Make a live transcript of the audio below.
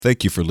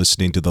Thank you for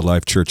listening to the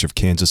Life Church of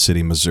Kansas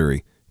City,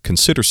 Missouri.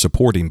 Consider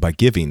supporting by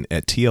giving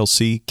at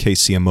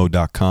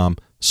tlckcmo.com,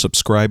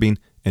 subscribing,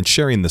 and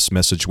sharing this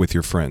message with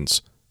your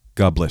friends.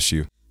 God bless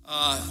you.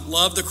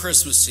 Love the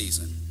Christmas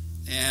season,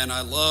 and I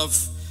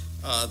love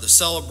the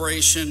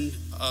celebration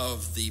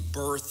of the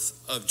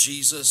birth of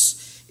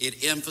Jesus.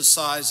 It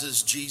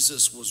emphasizes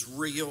Jesus was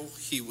real.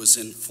 He was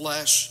in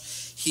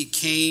flesh. He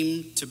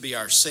came to be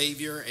our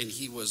Savior, and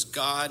he was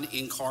God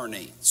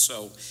incarnate.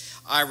 So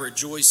I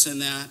rejoice in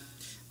that.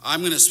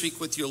 I'm going to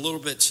speak with you a little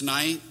bit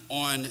tonight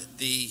on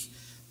the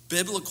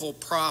biblical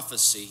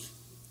prophecy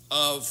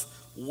of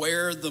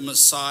where the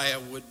Messiah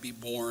would be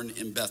born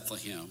in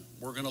Bethlehem.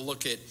 We're going to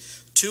look at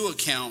two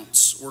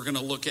accounts. We're going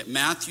to look at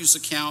Matthew's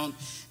account,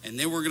 and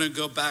then we're going to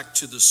go back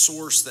to the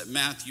source that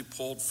Matthew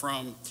pulled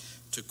from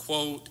to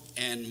quote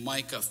and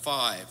Micah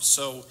 5.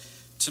 So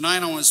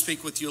tonight I want to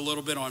speak with you a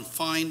little bit on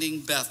finding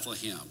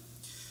Bethlehem.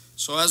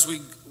 So as we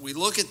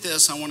look at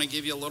this, I want to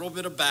give you a little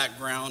bit of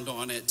background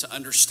on it to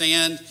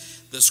understand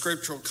the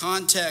scriptural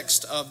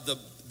context of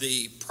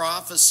the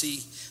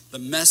prophecy, the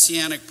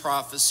messianic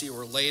prophecy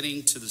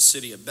relating to the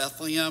city of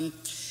Bethlehem.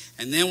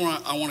 And then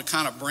I want to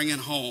kind of bring it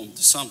home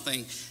to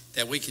something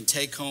that we can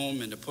take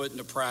home and to put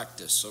into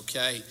practice,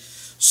 okay?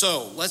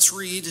 So let's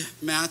read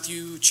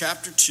Matthew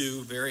chapter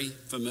 2, very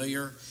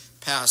familiar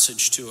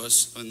passage to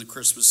us in the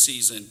Christmas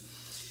season.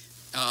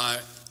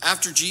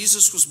 After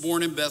Jesus was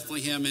born in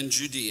Bethlehem in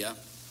Judea,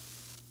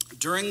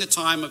 during the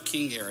time of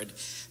King Herod,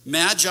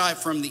 Magi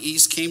from the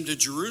east came to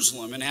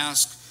Jerusalem and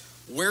asked,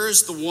 "Where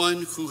is the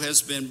one who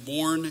has been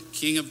born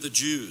King of the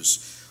Jews?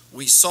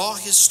 We saw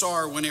his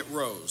star when it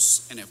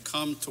rose and have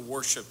come to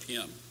worship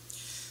him."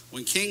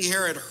 When King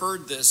Herod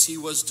heard this, he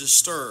was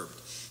disturbed,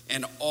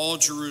 and all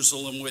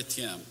Jerusalem with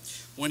him.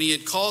 When he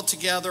had called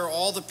together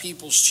all the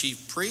people's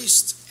chief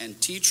priests and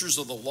teachers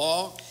of the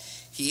law,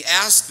 he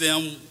asked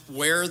them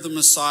where the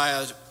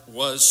Messiah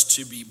was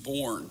to be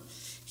born.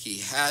 He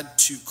had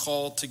to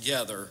call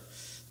together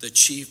the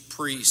chief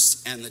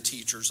priests and the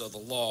teachers of the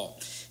law.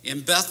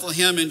 "In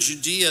Bethlehem in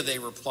Judea," they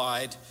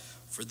replied,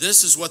 "for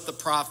this is what the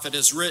prophet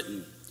has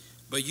written.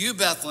 But you,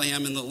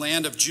 Bethlehem, in the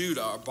land of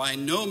Judah, are by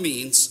no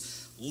means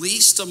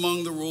least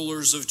among the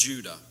rulers of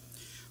Judah.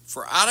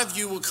 For out of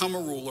you will come a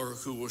ruler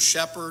who will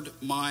shepherd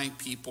my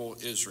people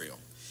Israel."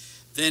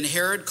 Then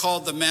Herod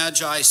called the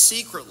Magi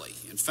secretly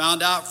and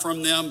found out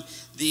from them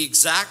the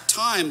exact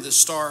time the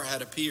star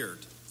had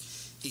appeared.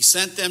 He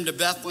sent them to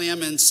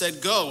Bethlehem and said,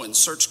 "Go and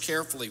search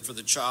carefully for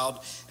the child.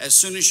 As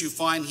soon as you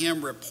find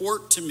him,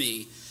 report to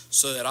me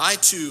so that I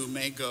too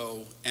may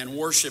go and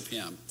worship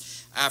him."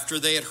 After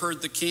they had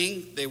heard the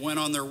king, they went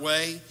on their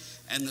way,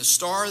 and the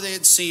star they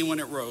had seen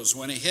when it rose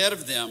went ahead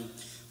of them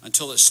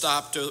until it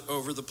stopped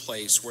over the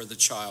place where the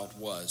child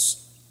was.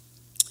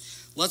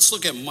 Let's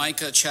look at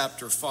Micah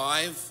chapter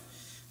 5.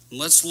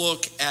 Let's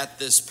look at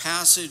this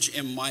passage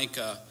in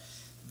Micah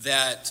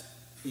that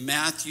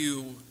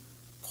Matthew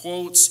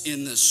quotes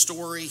in this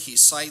story. He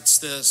cites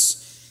this,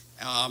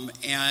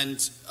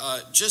 and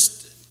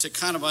just to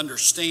kind of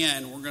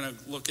understand, we're going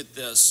to look at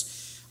this.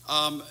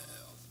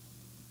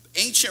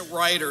 Ancient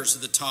writers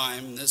of the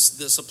time,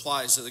 this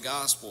applies to the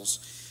Gospels,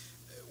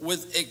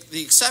 with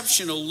the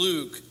exception of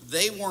Luke,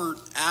 they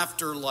weren't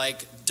after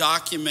like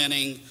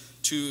documenting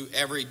to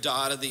every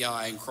dot of the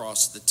I and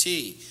cross the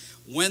T.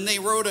 When they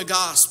wrote a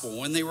gospel,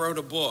 when they wrote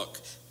a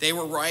book, they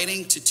were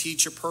writing to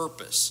teach a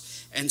purpose.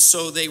 And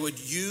so they would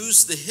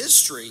use the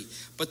history,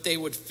 but they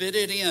would fit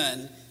it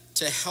in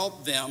to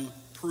help them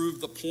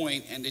prove the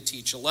point and to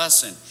teach a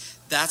lesson.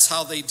 That's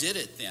how they did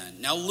it then.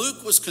 Now,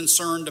 Luke was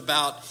concerned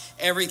about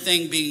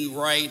everything being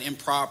right and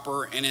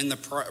proper and in the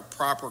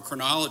proper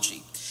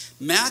chronology.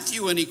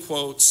 Matthew, when he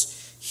quotes,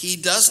 he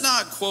does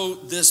not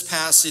quote this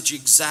passage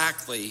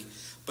exactly,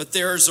 but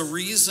there's a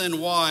reason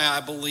why I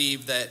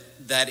believe that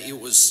it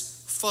was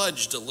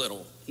fudged a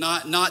little.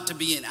 Not to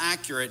be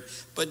inaccurate,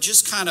 but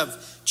just kind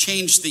of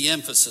changed the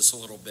emphasis a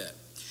little bit.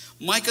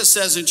 Micah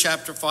says in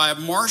chapter 5,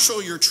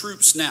 "Marshal your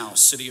troops now,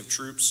 city of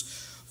troops,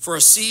 for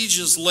a siege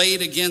is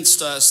laid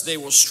against us. They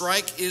will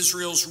strike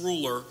Israel's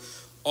ruler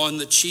on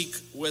the cheek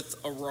with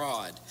a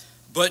rod.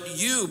 But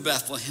you,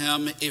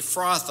 Bethlehem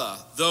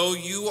Ephrathah, though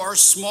you are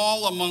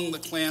small among the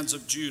clans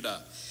of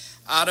Judah,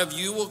 out of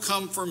you will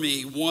come for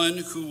me one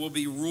who will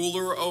be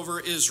ruler over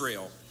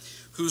Israel,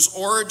 whose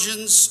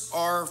origins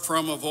are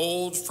from of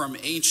old, from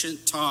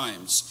ancient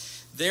times.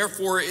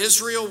 Therefore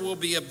Israel will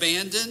be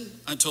abandoned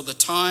until the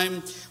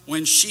time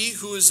when she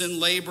who is in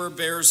labor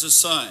bears a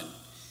son,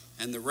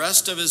 and the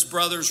rest of his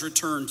brothers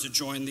return to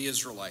join the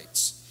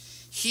Israelites.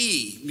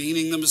 He,"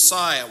 meaning the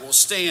Messiah, "will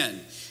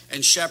stand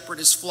and shepherd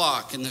his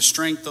flock in the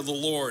strength of the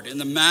Lord, in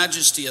the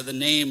majesty of the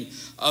name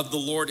of the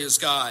Lord his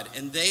God,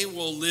 and they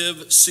will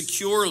live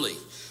securely,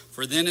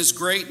 for then his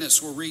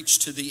greatness will reach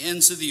to the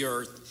ends of the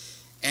earth,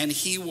 and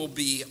he will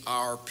be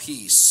our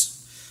peace."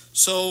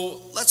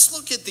 So let's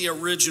look at the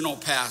original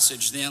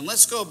passage then.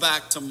 Let's go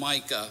back to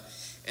Micah,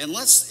 and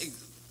let's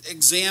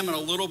examine a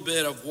little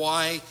bit of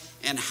why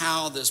and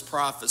how this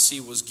prophecy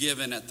was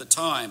given at the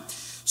time.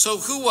 So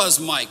who was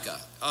Micah?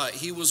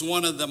 He was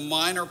one of the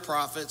minor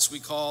prophets, we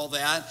call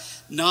that,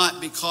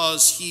 not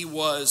because he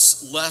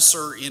was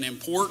lesser in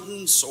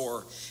importance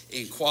or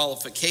in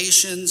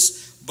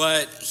qualifications,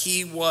 but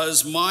he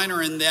was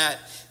minor in that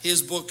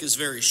his book is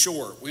very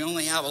short. We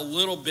only have a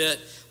little bit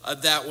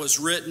that was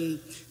written.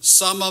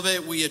 Some of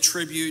it we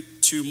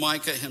attribute to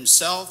Micah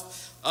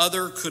himself.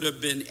 Other could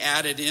have been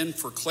added in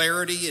for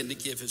clarity and to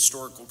give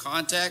historical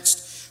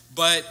context.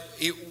 But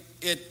it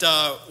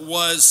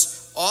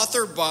was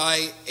authored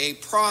by a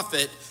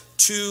prophet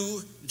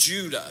to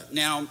Judah.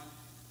 Now,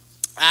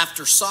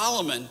 after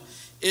Solomon,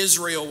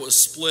 Israel was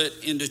split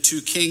into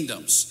two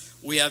kingdoms.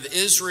 We have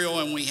Israel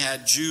and we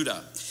had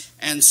Judah.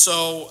 And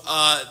so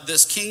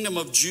this kingdom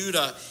of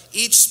Judah,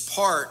 each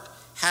part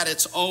had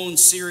its own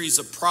series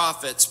of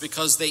prophets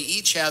because they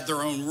each had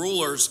their own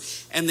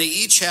rulers and they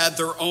each had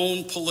their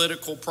own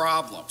political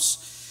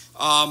problems.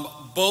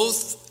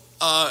 Both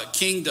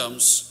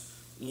kingdoms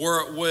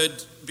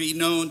would be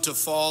known to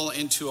fall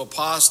into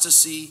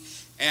apostasy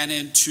and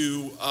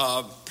into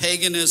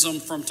paganism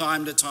from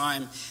time to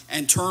time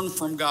and turn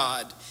from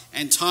God,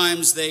 and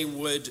times they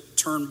would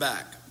turn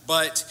back.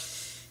 But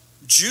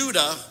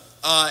Judah,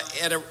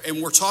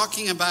 and we're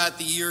talking about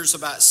the years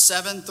about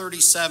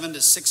 737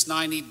 to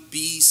 690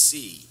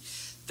 BC.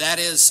 That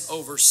is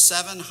over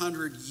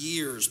 700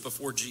 years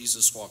before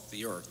Jesus walked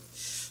the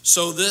earth.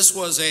 So this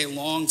was a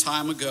long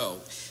time ago.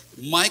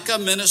 Micah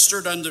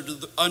ministered under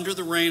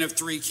the reign of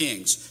three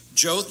kings,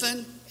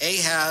 Jotham,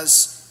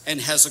 Ahaz,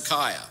 and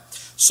Hezekiah.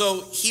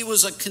 So he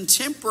was a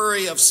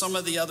contemporary of some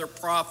of the other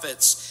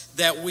prophets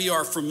that we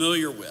are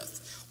familiar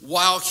with.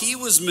 While he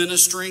was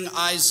ministering,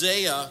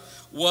 Isaiah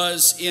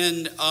was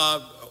in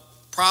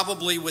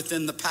probably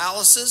within the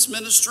palaces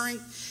ministering,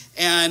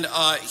 and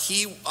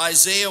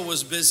Isaiah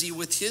was busy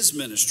with his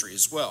ministry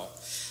as well.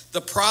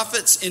 The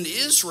prophets in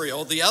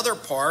Israel, the other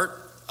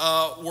part,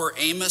 were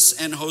Amos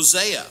and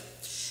Hosea.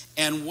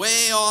 And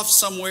way off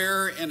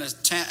somewhere in a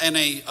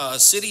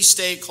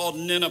city-state called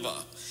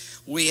Nineveh,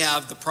 we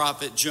have the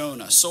prophet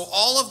Jonah. So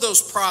all of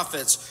those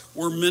prophets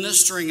were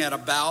ministering at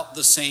about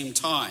the same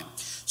time.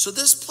 So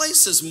this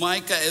places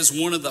Micah as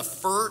one of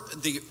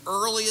the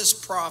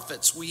earliest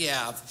prophets we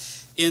have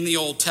in the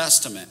Old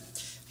Testament.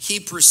 He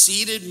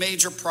preceded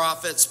major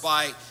prophets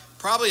by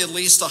probably at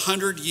least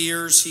 100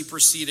 years. He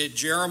preceded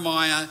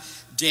Jeremiah,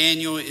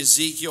 Daniel,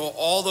 Ezekiel.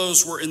 All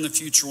those were in the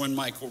future when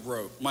Micah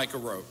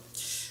wrote.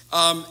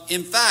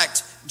 In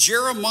fact,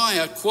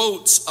 Jeremiah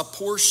quotes a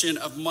portion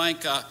of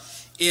Micah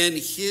in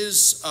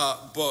his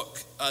book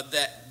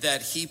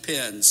that he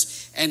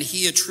pens, and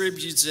he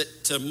attributes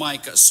it to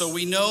Micah. So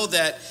we know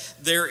that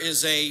there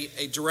is a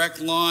direct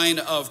line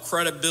of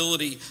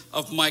credibility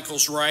of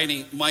Micah's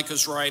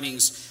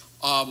writings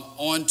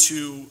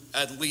onto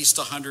at least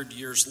 100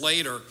 years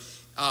later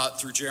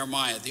through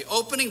Jeremiah. The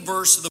opening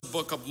verse of the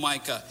book of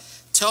Micah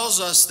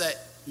tells us that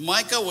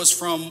Micah was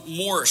from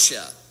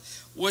Moresheth,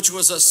 which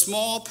was a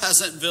small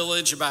peasant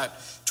village about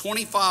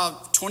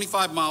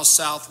 25 miles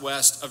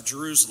southwest of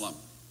Jerusalem.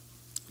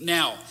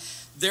 Now,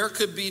 there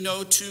could be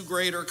no two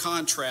greater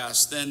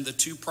contrasts than the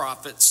two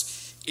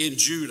prophets in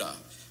Judah.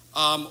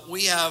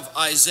 We have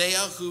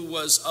Isaiah, who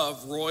was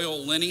of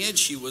royal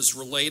lineage. He was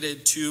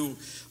related to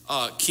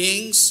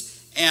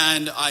kings,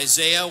 and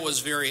Isaiah was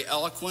very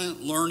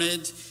eloquent,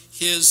 learned.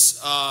 His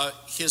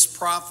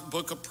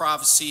book of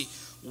prophecy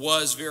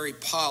was very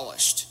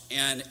polished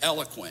and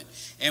eloquent.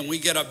 And we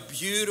get a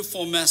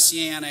beautiful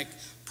messianic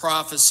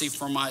prophecy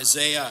from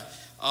Isaiah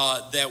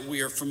that we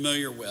are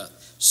familiar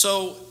with.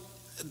 So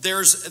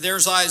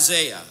there's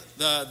Isaiah,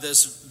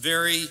 this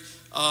very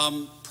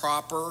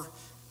proper,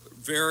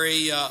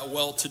 very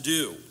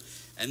well-to-do.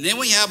 And then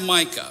we have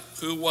Micah,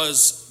 who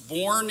was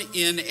born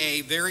in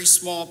a very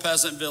small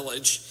peasant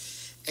village.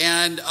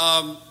 And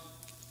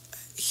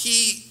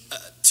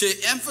to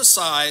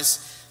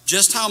emphasize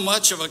just how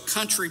much of a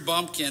country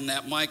bumpkin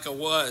that Micah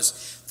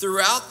was,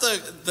 throughout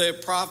the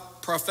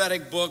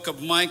prophetic book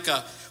of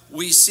Micah,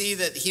 we see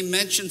that he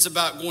mentions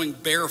about going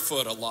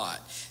barefoot a lot.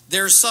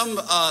 There's some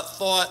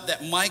thought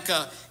that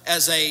Micah,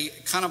 as a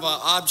kind of an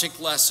object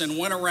lesson,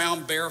 went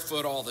around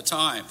barefoot all the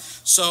time.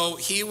 So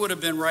he would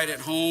have been right at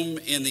home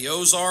in the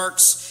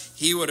Ozarks.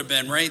 He would have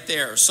been right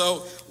there.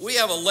 So we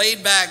have a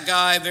laid-back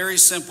guy, very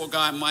simple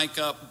guy,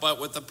 Micah,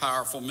 but with a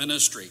powerful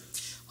ministry.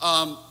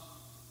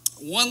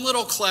 One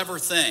little clever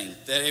thing,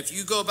 that if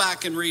you go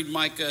back and read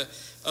Micah,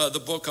 the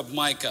book of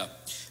Micah,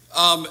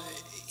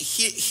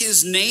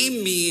 his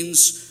name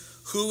means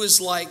who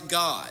is like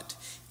God.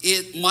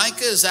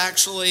 Micah is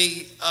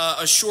actually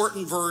a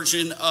shortened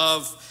version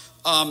of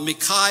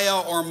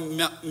Micaiah or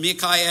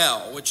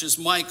Michael, which is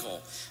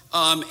Michael.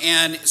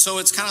 And so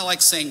it's kind of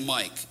like saying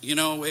Mike. You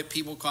know,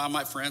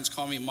 my friends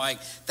call me Mike.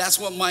 That's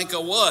what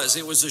Micah was.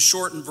 It was a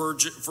shortened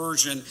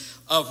version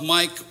of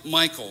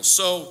Michael.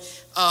 So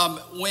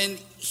when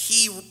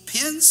he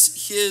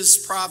pens his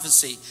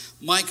prophecy,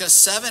 Micah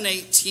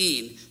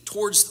 7:18,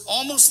 towards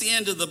almost the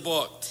end of the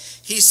book,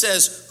 he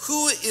says,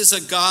 "Who is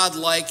a God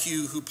like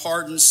you who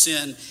pardons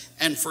sin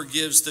and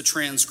forgives the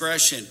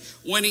transgression?"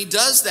 When he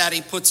does that,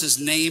 he puts his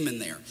name in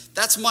there.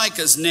 That's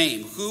Micah's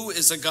name. Who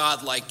is a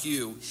God like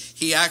you?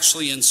 He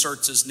actually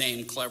inserts his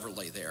name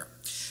cleverly there.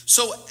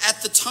 So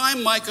at the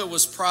time Micah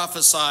was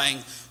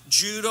prophesying,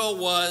 Judah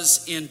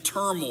was in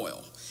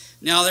turmoil.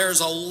 Now there's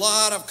a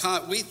lot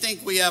of, we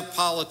think we have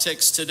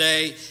politics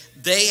today.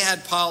 They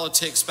had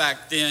politics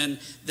back then.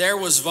 There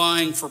was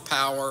vying for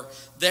power.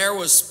 There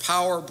was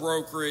power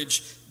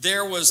brokerage.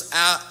 There was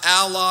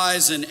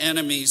allies and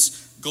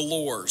enemies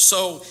galore.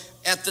 So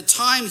at the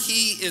time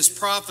he is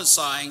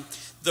prophesying,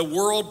 the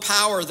world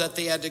power that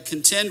they had to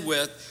contend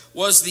with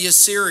was the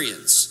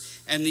Assyrians.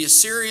 And the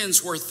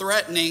Assyrians were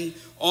threatening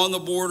on the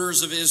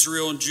borders of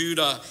Israel and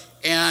Judah.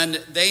 And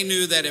they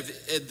knew that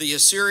if the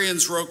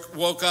Assyrians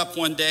woke up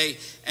one day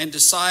and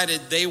decided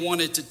they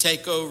wanted to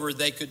take over,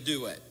 they could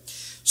do it.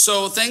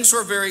 So things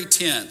were very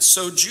tense.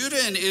 So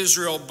Judah and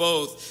Israel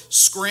both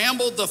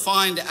scrambled to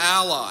find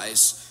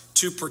allies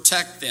to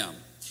protect them.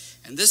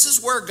 And this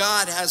is where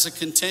God has a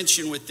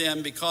contention with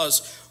them,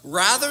 because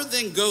rather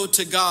than go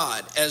to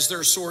God as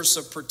their source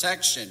of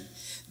protection,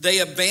 they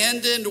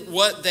abandoned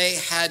what they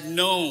had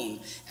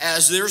known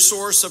as their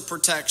source of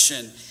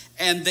protection,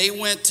 and they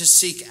went to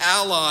seek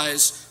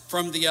allies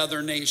from the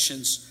other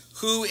nations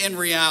who in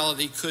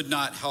reality could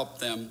not help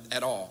them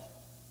at all.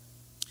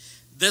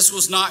 This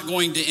was not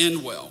going to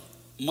end well.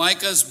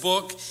 Micah's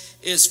book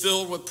is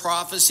filled with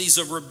prophecies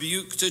of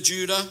rebuke to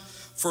Judah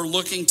for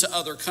looking to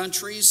other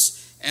countries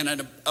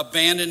and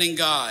abandoning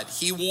God.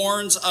 He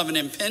warns of an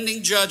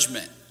impending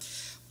judgment.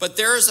 But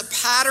there is a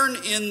pattern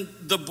in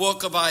the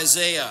book of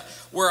Isaiah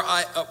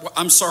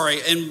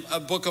in a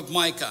book of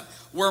Micah,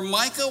 where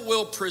Micah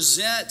will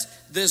present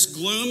this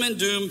gloom and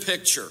doom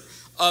picture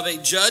of a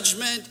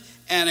judgment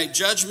and a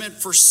judgment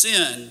for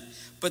sin,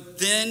 but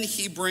then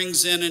he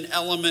brings in an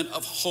element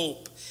of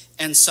hope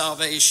and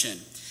salvation.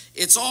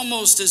 It's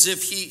almost as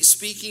if he's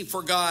speaking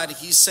for God.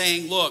 He's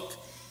saying, look,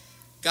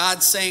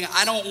 God's saying,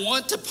 I don't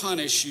want to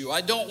punish you.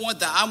 I don't want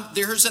that.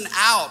 There's an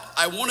out.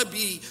 I want to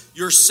be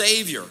your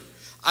Savior.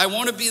 I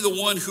want to be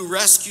the one who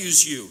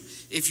rescues you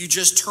if you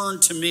just turn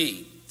to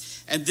me.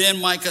 And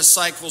then Micah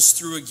cycles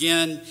through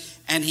again,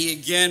 and he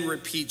again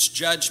repeats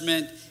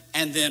judgment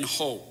and then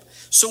hope.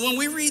 So when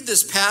we read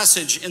this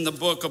passage in the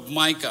book of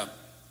Micah,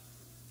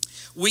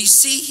 we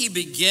see he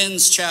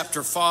begins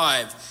chapter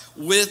 5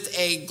 with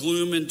a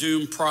gloom and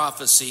doom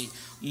prophecy.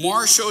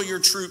 Marshal your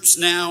troops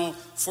now,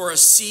 for a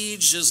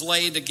siege is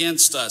laid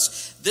against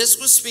us.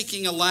 This was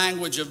speaking a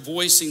language of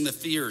voicing the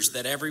fears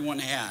that everyone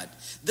had.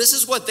 This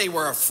is what they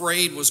were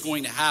afraid was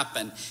going to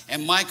happen.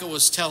 And Micah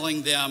was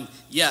telling them,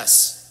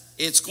 yes,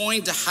 it's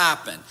going to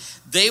happen.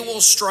 They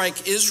will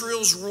strike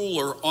Israel's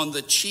ruler on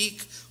the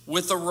cheek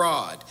with a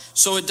rod.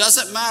 So it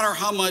doesn't matter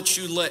how much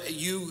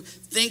you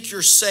think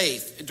you're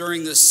safe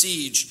during the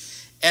siege.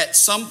 At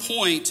some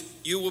point,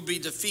 you will be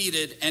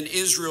defeated, and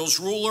Israel's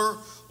ruler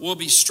will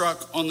be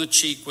struck on the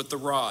cheek with the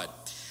rod.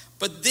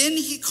 But then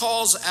he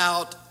calls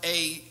out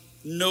a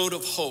note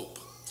of hope.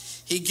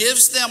 He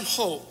gives them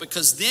hope,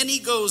 because then he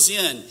goes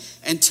in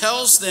and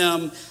tells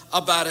them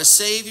about a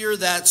Savior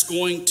that's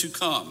going to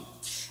come.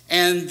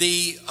 And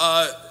the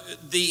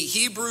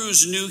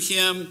Hebrews knew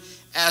him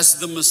as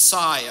the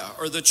Messiah,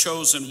 or the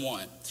chosen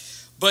one.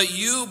 But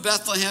you,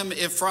 Bethlehem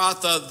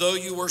Ephrathah, though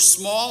you were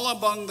small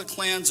among the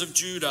clans of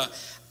Judah,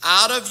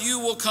 out of you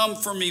will come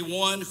for me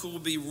one who will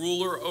be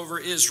ruler over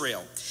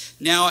Israel.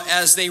 Now,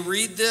 as they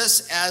read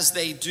this, as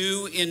they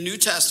do in New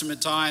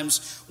Testament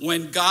times,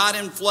 when God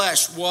in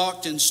flesh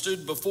walked and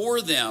stood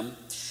before them,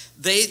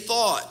 they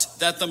thought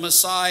that the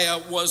Messiah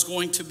was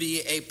going to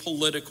be a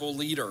political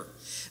leader.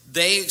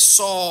 They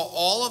saw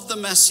all of the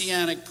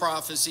messianic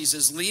prophecies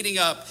as leading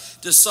up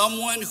to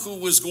someone who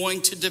was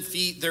going to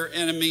defeat their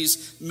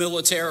enemies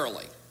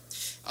militarily.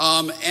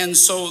 And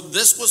so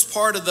this was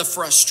part of the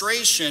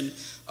frustration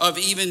of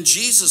even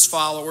Jesus'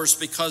 followers,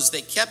 because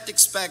they kept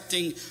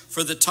expecting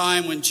for the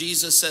time when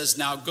Jesus says,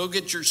 now go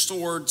get your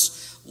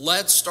swords,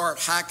 let's start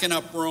hacking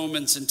up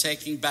Romans and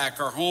taking back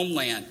our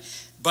homeland.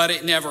 But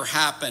it never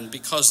happened,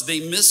 because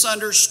they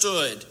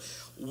misunderstood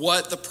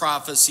what the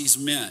prophecies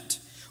meant.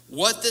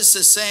 What this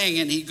is saying,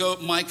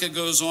 and Micah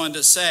goes on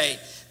to say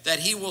that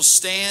he will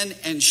stand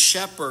and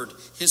shepherd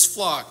his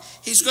flock.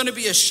 He's going to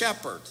be a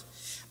shepherd.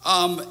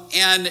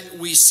 And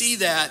we see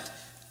that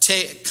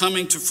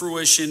coming to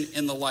fruition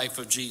in the life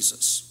of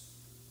Jesus.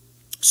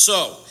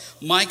 So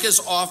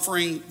Micah's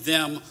offering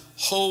them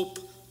hope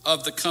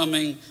of the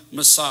coming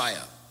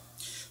Messiah.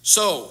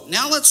 So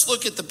now let's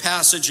look at the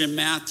passage in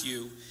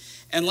Matthew,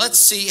 and let's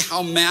see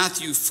how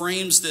Matthew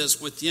frames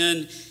this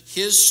within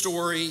his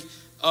story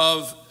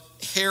of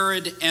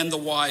Herod and the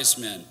wise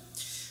men.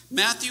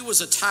 Matthew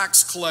was a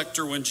tax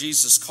collector when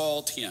Jesus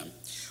called him,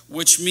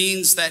 which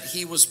means that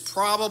he was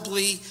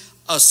probably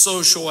a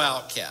social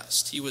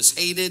outcast. He was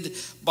hated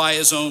by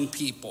his own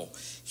people.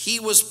 He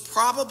was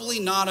probably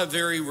not a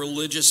very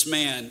religious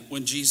man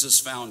when Jesus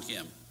found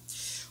him.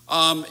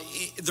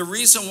 The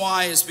reason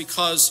why is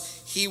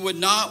because he would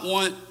not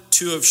want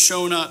to have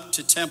shown up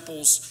to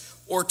temples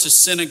or to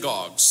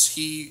synagogues.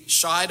 He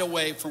shied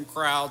away from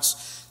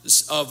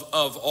crowds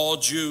of all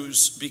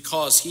Jews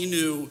because he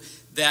knew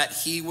that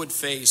he would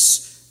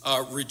face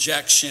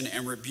rejection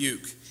and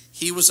rebuke.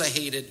 He was a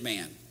hated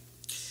man.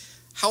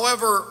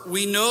 However,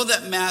 we know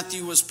that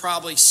Matthew was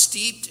probably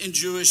steeped in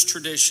Jewish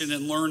tradition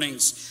and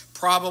learnings,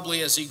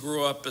 probably as he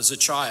grew up as a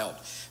child.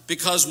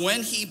 Because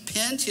when he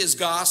penned his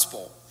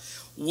gospel,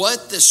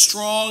 what the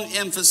strong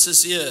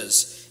emphasis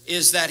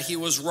is that he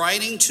was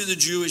writing to the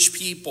Jewish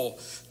people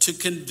to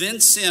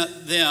convince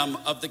them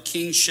of the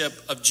kingship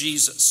of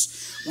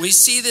Jesus. We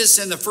see this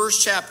in the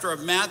first chapter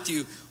of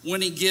Matthew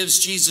when he gives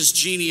Jesus'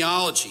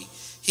 genealogy.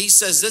 He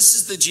says, this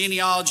is the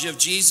genealogy of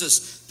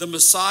Jesus, the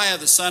Messiah,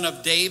 the son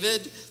of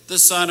David, the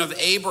son of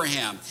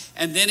Abraham.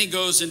 And then he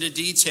goes into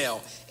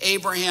detail.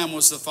 Abraham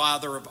was the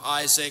father of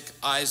Isaac,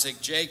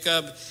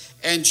 Jacob,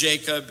 and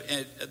Jacob,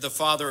 the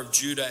father of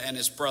Judah and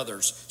his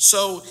brothers.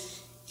 So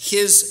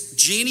his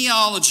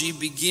genealogy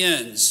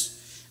begins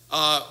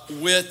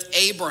with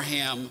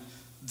Abraham,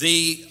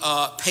 the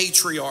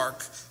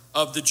patriarch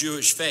of the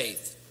Jewish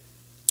faith.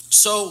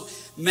 So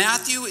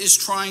Matthew is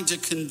trying to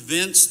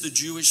convince the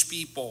Jewish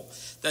people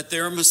that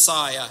their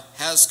Messiah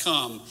has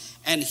come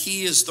and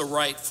he is the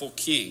rightful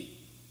king.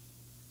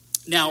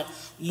 Now,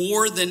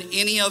 more than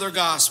any other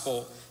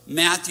gospel,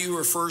 Matthew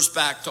refers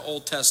back to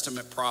Old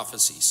Testament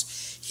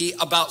prophecies.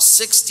 About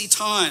 60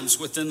 times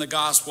within the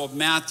Gospel of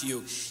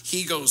Matthew,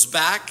 he goes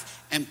back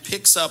and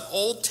picks up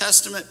Old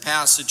Testament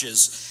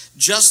passages,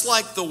 just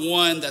like the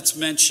one that's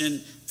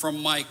mentioned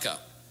from Micah.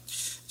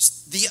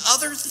 The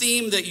other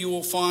theme that you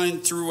will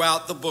find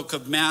throughout the book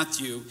of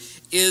Matthew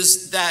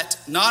is that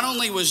not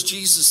only was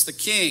Jesus the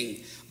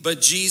king,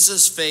 but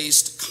Jesus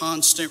faced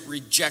constant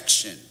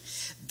rejection.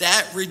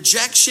 That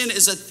rejection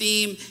is a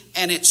theme,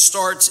 and it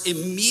starts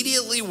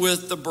immediately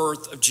with the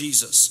birth of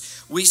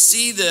Jesus. We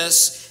see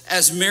this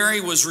as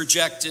Mary was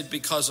rejected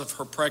because of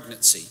her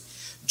pregnancy.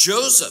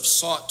 Joseph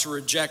sought to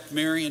reject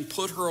Mary and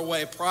put her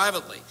away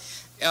privately.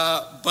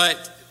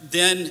 But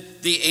then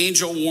the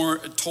angel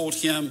told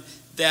him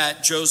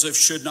that Joseph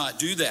should not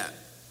do that.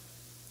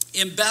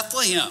 In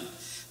Bethlehem,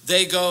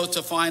 they go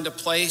to find a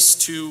place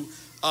to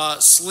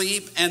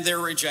sleep, and they're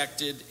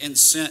rejected and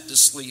sent to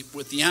sleep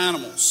with the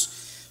animals.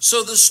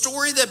 So the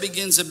story that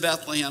begins in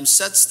Bethlehem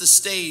sets the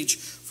stage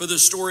for the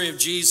story of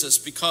Jesus,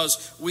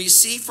 because we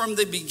see from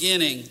the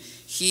beginning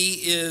he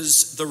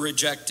is the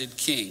rejected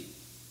king.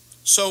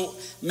 So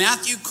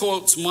Matthew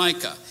quotes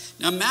Micah.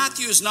 Now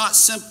Matthew is not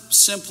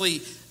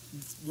simply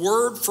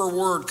word for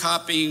word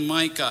copying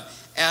Micah,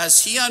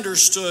 as he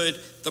understood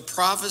the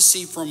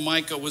prophecy from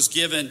Micah was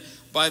given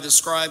by the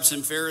scribes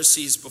and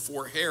Pharisees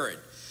before Herod.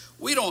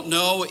 We don't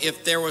know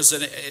if there was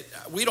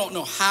we don't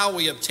know how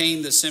we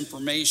obtained this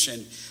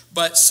information,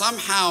 but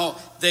somehow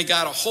they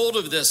got a hold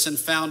of this and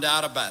found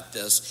out about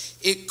this.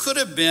 It could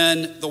have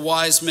been the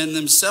wise men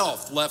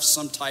themselves left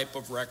some type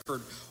of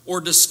record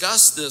or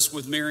discussed this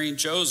with Mary and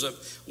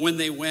Joseph when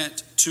they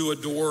went to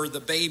adore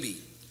the baby.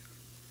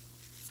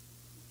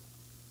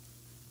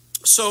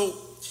 So,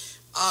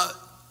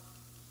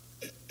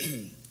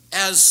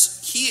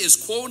 as he is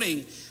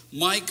quoting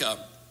Micah,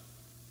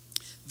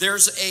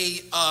 there's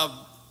a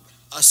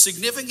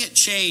significant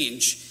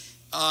change.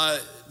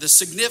 The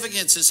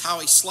significance is how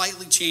he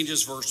slightly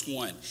changes verse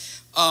 1.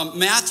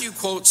 Matthew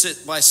quotes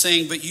it by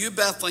saying, "But you,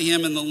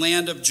 Bethlehem, in the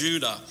land of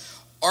Judah,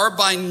 are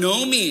by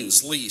no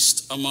means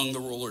least among the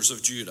rulers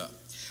of Judah."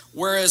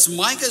 Whereas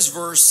Micah's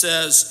verse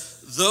says,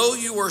 "Though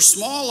you are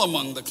small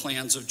among the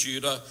clans of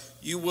Judah,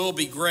 you will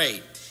be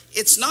great."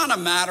 It's not a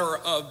matter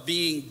of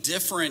being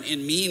different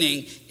in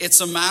meaning, it's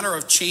a matter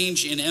of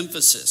change in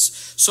emphasis.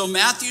 So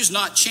Matthew's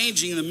not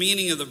changing the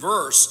meaning of the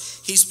verse,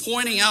 he's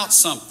pointing out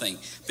something,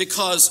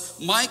 because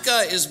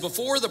Micah is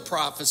before the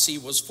prophecy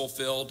was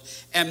fulfilled,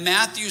 and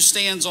Matthew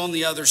stands on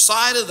the other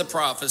side of the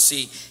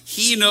prophecy.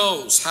 He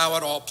knows how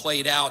it all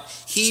played out.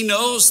 He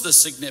knows the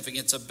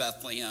significance of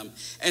Bethlehem.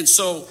 And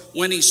so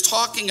when he's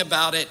talking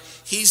about it,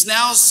 he's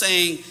now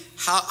saying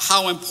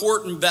how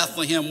important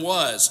Bethlehem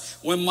was.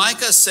 When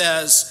Micah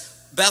says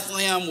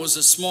Bethlehem was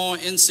a small,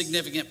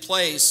 insignificant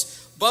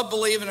place, but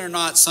believe it or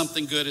not,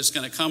 something good is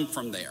going to come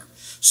from there.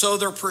 So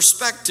their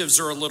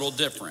perspectives are a little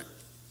different.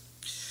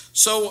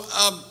 So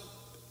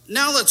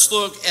now let's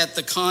look at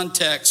the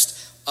context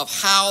of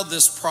how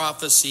this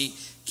prophecy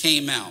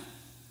came out.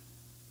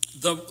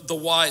 The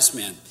wise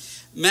men.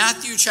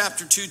 Matthew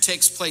chapter 2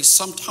 takes place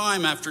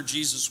sometime after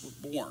Jesus was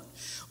born.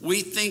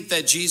 We think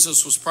that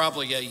Jesus was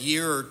probably a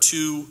year or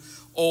two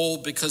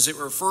old because it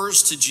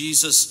refers to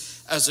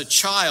Jesus as a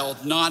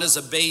child, not as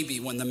a baby,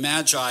 when the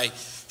Magi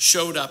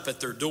showed up at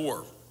their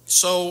door.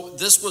 So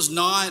this was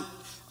not,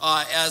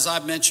 as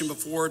I've mentioned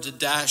before, to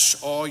dash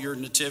all your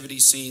nativity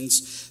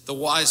scenes. The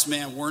wise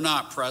men were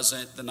not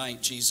present the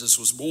night Jesus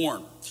was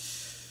born.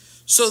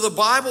 So the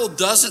Bible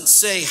doesn't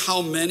say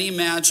how many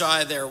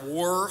Magi there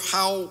were,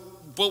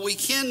 but we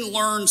can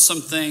learn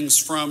some things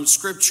from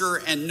Scripture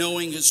and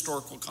knowing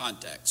historical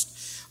context.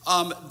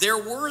 There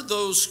were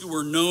those who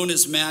were known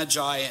as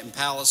Magi in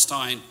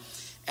Palestine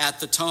at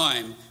the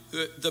time.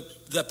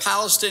 the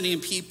Palestinian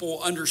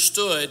people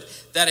understood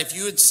that if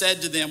you had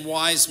said to them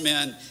wise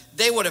men,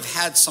 they would have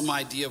had some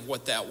idea of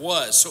what that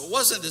was. So it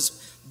wasn't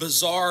this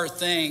bizarre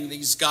thing,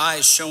 these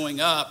guys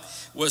showing up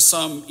with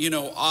some,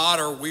 odd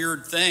or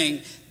weird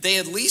thing. They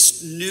at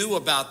least knew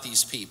about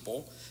these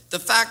people. The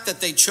fact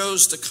that they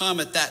chose to come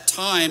at that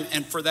time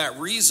and for that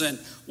reason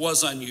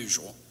was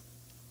unusual.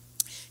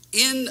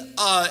 And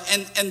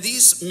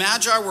these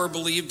magi were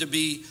believed to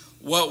be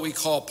what we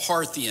call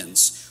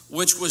Parthians,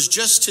 which was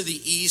just to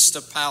the east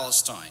of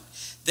Palestine.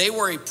 They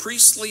were a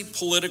priestly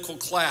political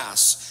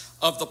class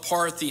of the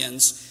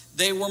Parthians.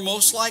 They were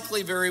most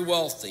likely very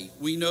wealthy.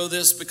 We know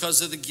this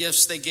because of the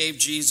gifts they gave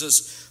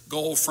Jesus.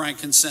 Gold,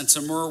 frankincense,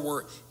 and myrrh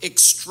were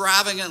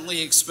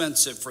extravagantly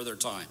expensive for their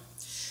time.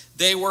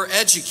 They were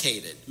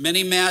educated.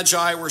 Many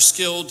magi were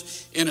skilled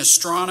in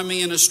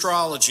astronomy and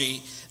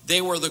astrology.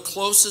 They were the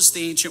closest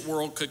the ancient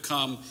world could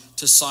come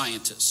to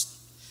scientists.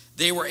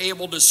 They were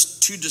able to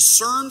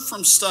discern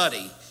from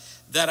study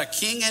that a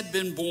king had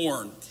been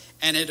born,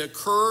 and it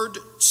occurred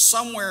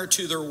somewhere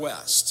to their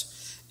west.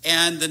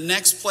 And the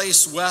next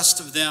place west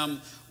of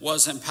them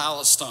was in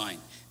Palestine.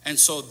 And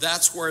so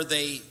that's where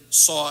they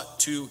sought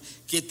to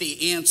get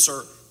the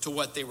answer to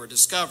what they were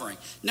discovering.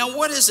 Now,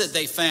 what is it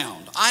they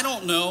found? I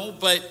don't know,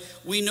 but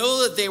we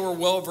know that they were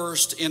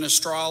well-versed in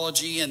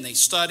astrology and they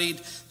studied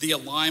the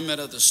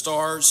alignment of the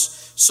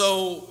stars.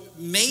 So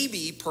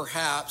maybe,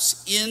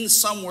 perhaps, in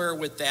somewhere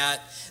with that,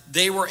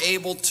 they were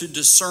able to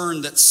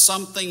discern that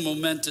something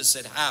momentous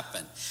had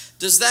happened.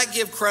 Does that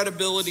give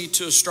credibility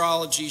to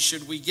astrology?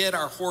 Should we get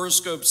our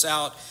horoscopes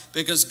out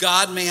because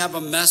God may have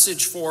a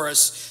message for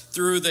us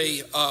through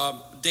the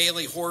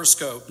daily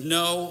horoscope?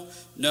 No,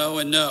 no,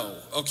 and no.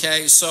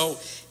 Okay, so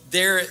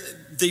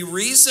the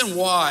reason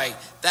why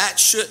that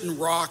shouldn't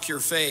rock your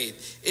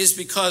faith is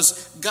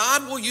because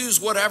God will use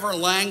whatever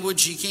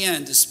language he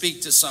can to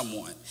speak to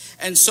someone.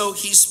 And so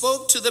he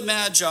spoke to the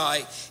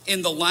Magi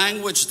in the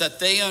language that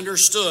they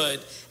understood,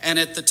 and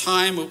at the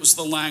time it was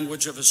the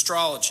language of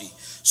astrology.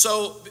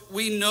 So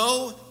we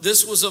know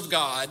this was of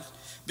God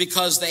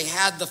because they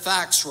had the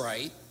facts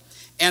right,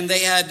 and they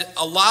had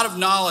a lot of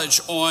knowledge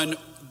on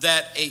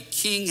that a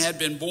king had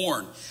been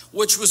born,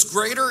 which was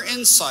greater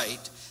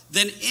insight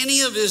than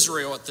any of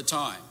Israel at the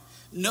time.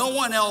 No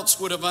one else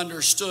would have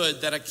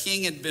understood that a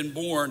king had been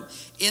born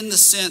in the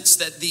sense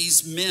that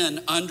these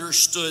men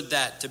understood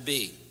that to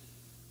be.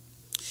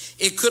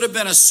 It could have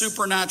been a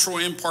supernatural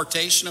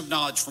impartation of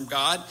knowledge from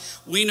God.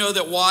 We know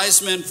that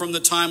wise men from the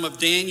time of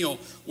Daniel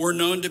were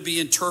known to be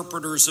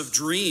interpreters of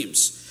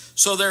dreams.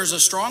 So there's a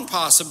strong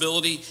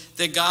possibility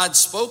that God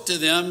spoke to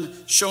them,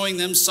 showing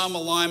them some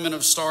alignment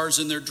of stars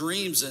in their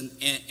dreams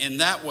in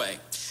that way.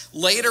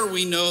 Later,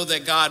 we know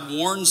that God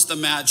warns the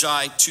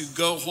Magi to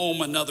go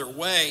home another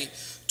way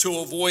to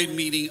avoid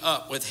meeting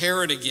up with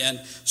Herod again.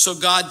 So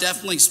God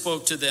definitely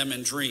spoke to them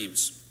in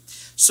dreams.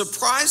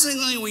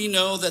 Surprisingly, we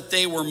know that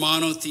they were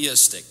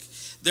monotheistic.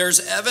 There's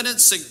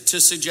evidence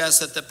to suggest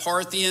that the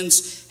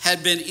Parthians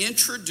had been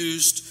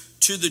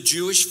introduced to the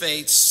Jewish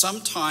faith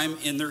sometime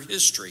in their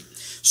history.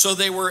 So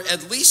they were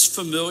at least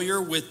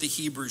familiar with the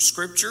Hebrew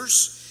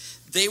scriptures.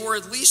 They were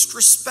at least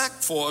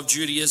respectful of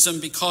Judaism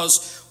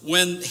because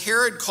when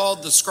Herod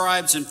called the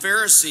scribes and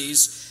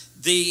Pharisees,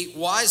 the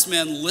wise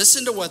men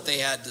listened to what they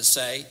had to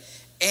say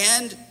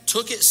and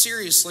took it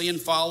seriously and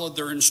followed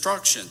their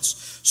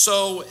instructions.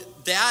 So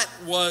that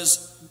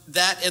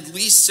at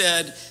least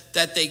said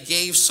that they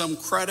gave some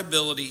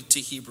credibility to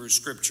Hebrew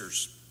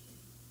scriptures.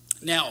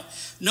 Now,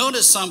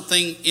 notice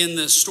something in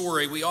this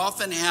story. We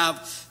often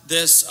have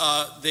this,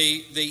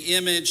 the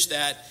image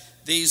that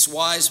these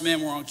wise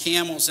men were on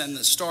camels and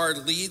the star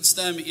leads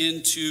them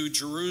into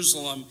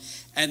Jerusalem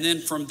and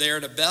then from there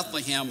to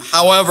Bethlehem.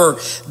 However,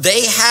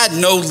 they had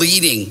no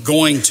leading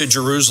going to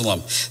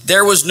Jerusalem.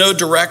 There was no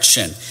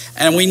direction.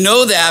 And we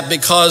know that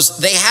because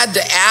they had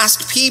to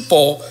ask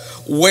people,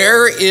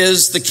 where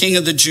is the King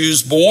of the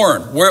Jews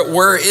born?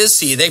 Where is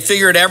he? They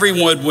figured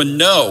everyone would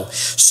know.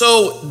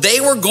 So they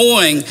were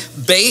going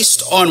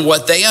based on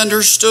what they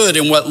understood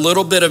and what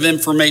little bit of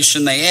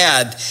information they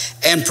had,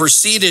 and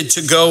proceeded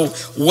to go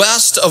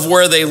west of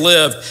where they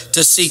lived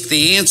to seek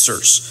the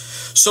answers.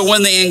 So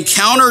when they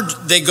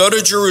go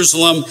to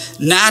Jerusalem,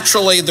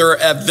 naturally they're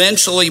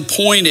eventually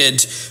pointed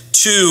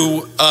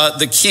to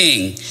the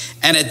king.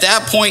 And at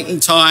that point in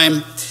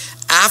time,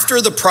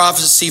 after the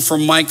prophecy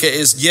from Micah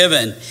is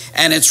given,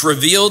 and it's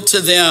revealed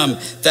to them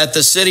that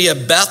the city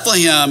of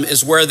Bethlehem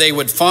is where they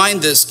would find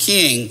this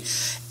king,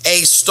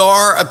 a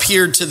star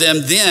appeared to them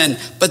then,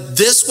 but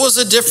this was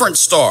a different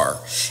star.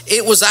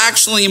 It was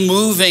actually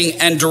moving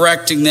and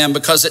directing them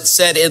because it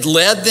said it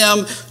led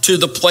them to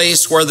the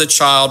place where the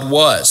child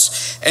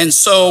was. And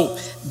so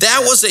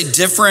that was a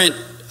different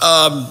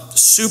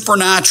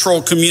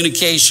supernatural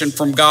communication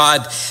from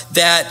God,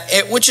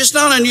 which is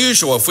not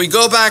unusual. If we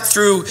go back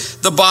through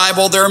the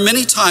Bible, there are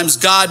many times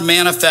God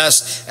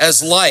manifests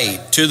as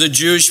light. To the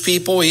Jewish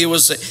people, he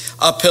was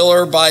a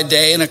pillar by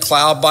day and a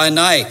cloud by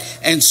night.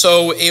 And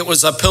so it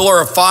was a pillar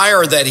of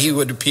fire that he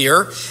would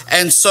appear.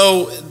 And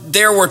so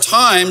there were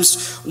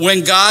times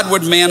when God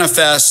would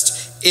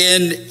manifest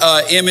in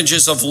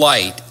images of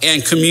light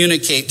and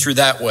communicate through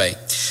that way.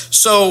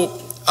 So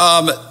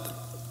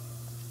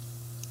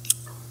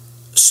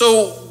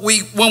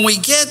when we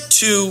get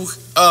to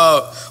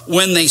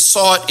when they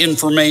sought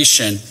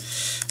information,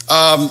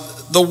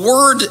 the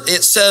word,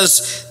 it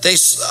says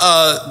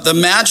the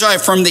Magi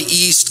from the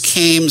east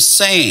came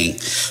saying.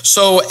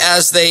 So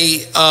as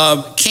they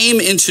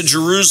came into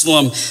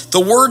Jerusalem, the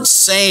word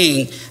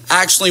saying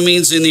actually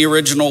means in the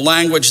original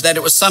language that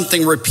it was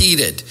something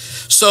repeated.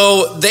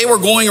 So they were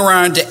going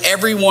around to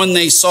everyone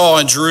they saw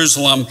in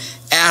Jerusalem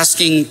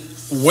asking,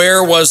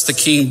 where was the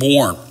king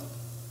born?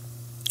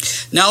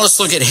 Now let's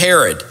look at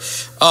Herod.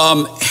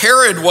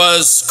 Herod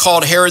was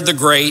called Herod the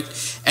Great,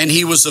 and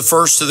he was the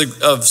first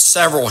of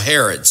several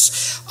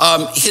Herods.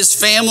 His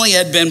family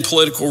had been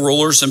political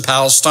rulers in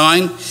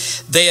Palestine.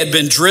 They had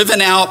been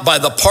driven out by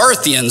the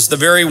Parthians,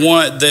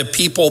 the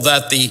people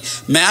that the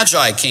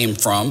Magi came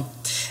from,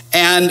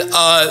 and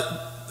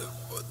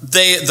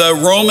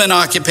the Roman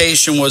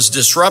occupation was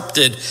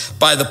disrupted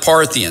by the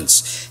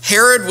Parthians.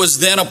 Herod was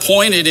then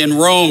appointed in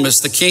Rome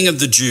as the king of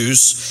the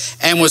Jews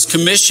and was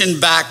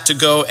commissioned back to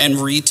go and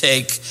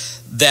retake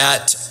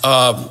that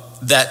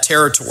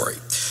territory.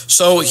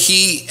 So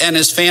he and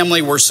his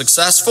family were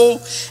successful,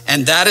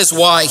 and that is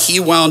why he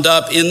wound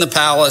up in the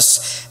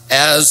palace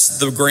as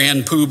the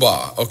grand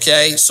poobah,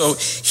 okay? So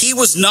he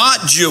was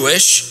not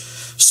Jewish,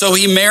 so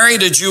he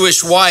married a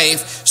Jewish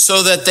wife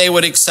so that they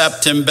would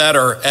accept him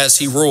better as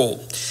he ruled,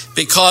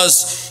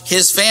 because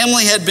his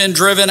family had been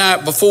driven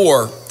out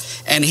before,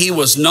 and he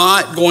was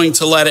not going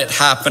to let it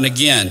happen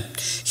again.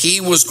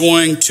 He was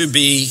going to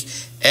be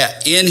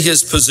in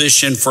his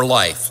position for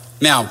life.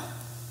 Now,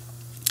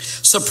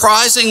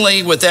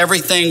 surprisingly, with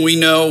everything we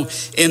know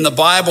in the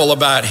Bible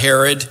about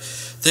Herod,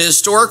 the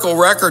historical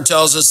record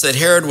tells us that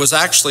Herod was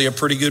actually a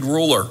pretty good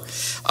ruler.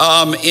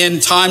 In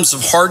times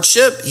of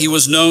hardship, he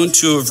was known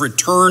to have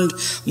returned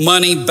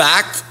money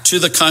back to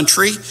the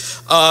country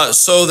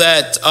so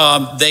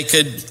that they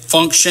could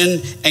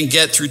function and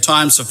get through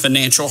times of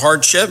financial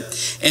hardship.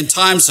 In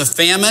times of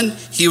famine,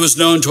 he was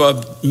known to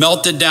have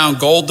melted down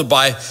gold to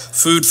buy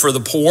food for the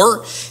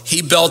poor.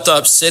 He built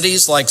up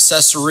cities like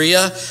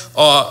Caesarea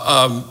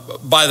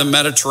by the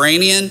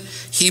Mediterranean.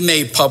 He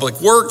made public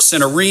works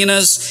and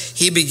arenas.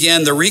 He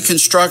began the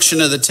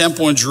reconstruction of the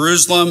temple in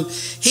Jerusalem.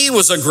 He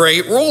was a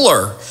great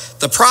ruler.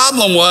 The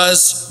problem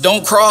was,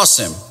 don't cross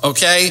him,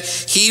 okay?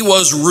 He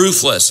was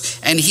ruthless,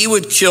 and he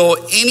would kill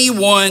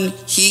anyone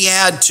he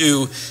had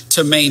to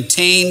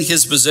maintain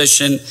his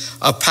position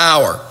of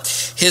power.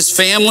 His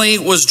family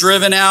was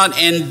driven out,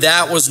 and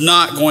that was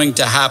not going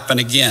to happen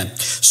again.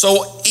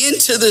 So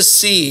into the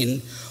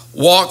scene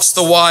walks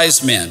the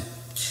wise men.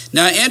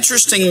 Now,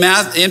 interestingly,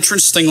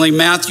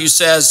 Matthew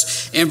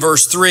says in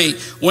verse 3,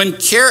 when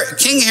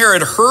King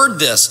Herod heard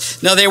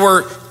this, now they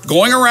were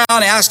going around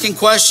asking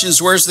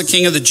questions, where's the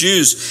king of the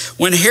Jews?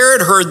 When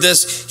Herod heard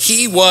this,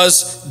 he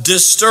was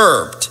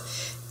disturbed,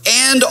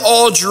 and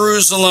all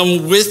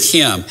Jerusalem with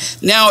him.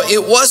 Now,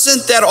 it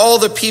wasn't that all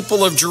the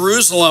people of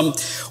Jerusalem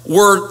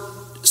were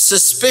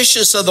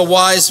suspicious of the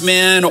wise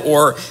men,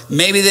 or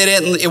maybe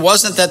it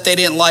wasn't that they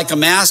didn't like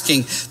them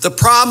asking. The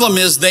problem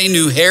is they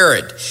knew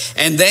Herod,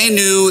 and they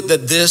knew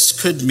that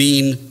this could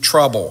mean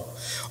trouble.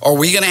 Are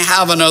we going to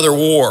have another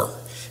war?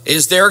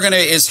 Is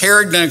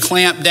Herod going to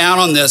clamp down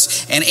on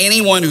this? And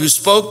anyone who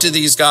spoke to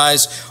these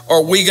guys,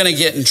 are we going to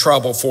get in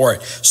trouble for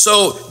it?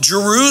 So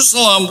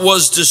Jerusalem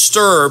was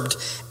disturbed,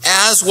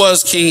 as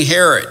was King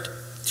Herod.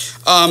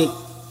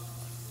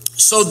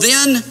 So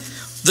then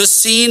the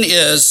scene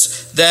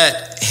is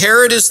that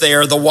Herod is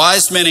there. The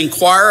wise men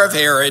inquire of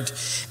Herod.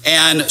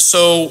 And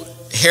so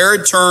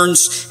Herod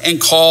turns and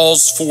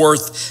calls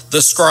forth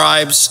the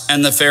scribes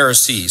and the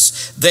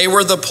Pharisees. They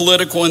were the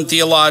political and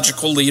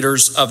theological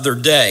leaders of their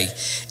day.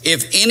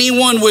 If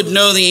anyone would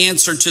know the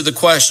answer to the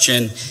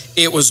question,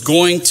 it was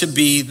going to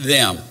be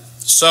them.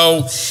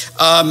 So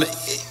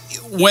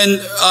when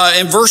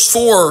in verse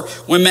 4,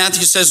 when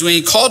Matthew says, when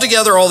he called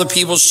together all the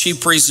people's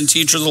chief priests and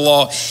teachers of the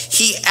law,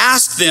 he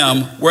asked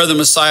them where the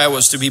Messiah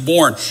was to be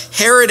born.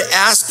 Herod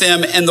asked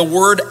them, and the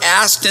word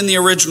asked in the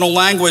original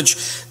language,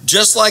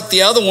 just like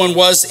the other one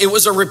was, it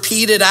was a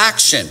repeated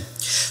action.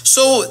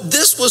 So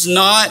this was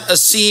not a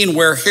scene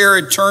where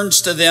Herod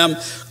turns to them,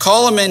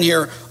 call them in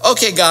here.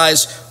 Okay,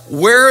 guys,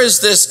 where is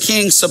this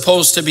king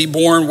supposed to be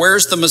born?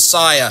 Where's the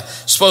Messiah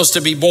supposed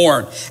to be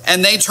born?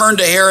 And they turn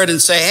to Herod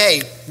and say,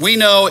 hey, we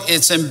know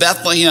it's in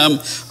Bethlehem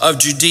of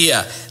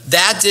Judea.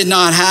 That did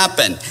not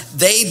happen.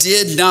 They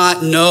did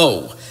not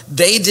know.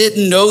 They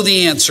didn't know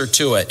the answer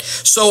to it.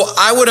 So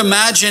I would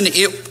imagine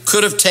it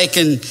could have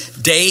taken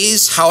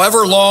days,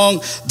 however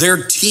long,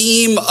 their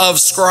team of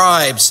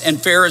scribes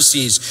and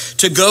Pharisees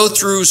to go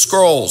through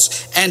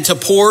scrolls and to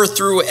pour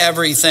through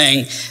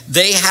everything.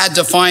 They had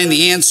to find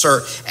the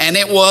answer, and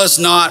it was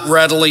not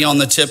readily on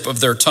the tip of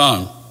their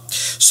tongue.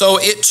 So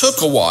it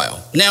took a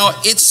while. Now,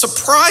 it's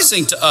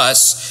surprising to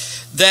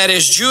us that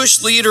as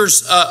Jewish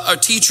leaders,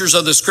 teachers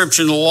of the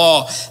scripture and the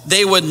law,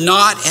 they would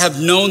not have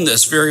known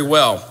this very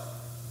well.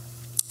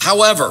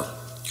 However,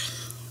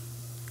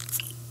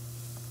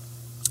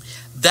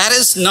 That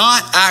is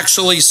not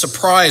actually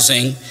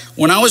surprising.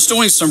 When I was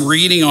doing some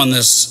reading on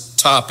this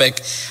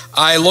topic,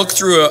 I looked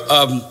through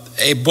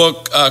a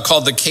book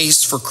called The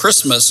Case for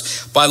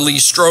Christmas by Lee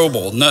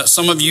Strobel. Now,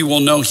 some of you will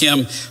know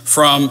him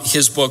from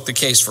his book, The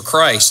Case for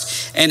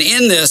Christ. And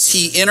in this,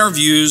 he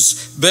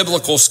interviews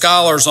biblical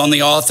scholars on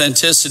the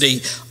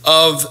authenticity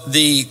of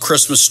the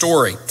Christmas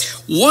story.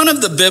 One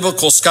of the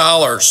biblical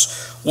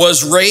scholars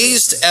was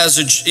raised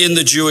in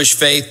the Jewish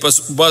faith,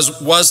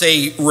 was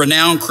a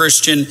renowned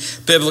Christian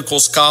biblical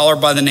scholar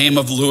by the name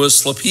of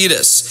Louis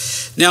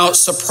Lapidus. Now,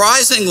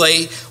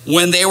 surprisingly,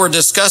 when they were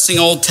discussing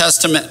Old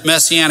Testament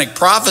messianic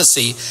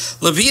prophecy,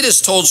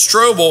 Lapidus told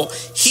Strobel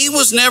he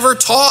was never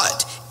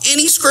taught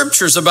any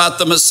scriptures about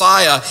the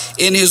Messiah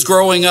in his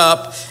growing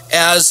up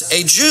as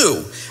a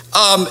Jew.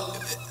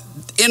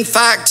 In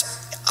fact,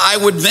 I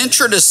would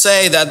venture to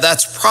say that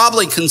that's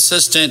probably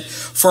consistent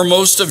for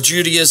most of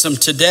Judaism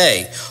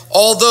today.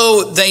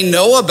 Although they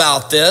know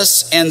about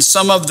this, and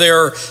some of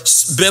their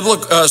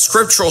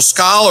scriptural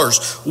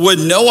scholars would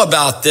know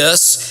about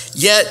this,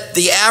 yet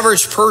the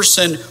average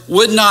person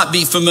would not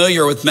be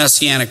familiar with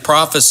messianic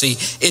prophecy.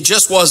 It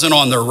just wasn't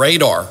on their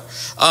radar.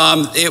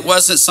 It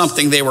wasn't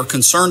something they were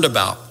concerned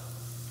about.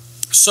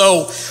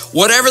 So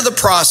whatever the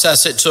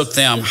process it took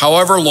them,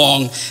 however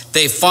long,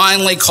 they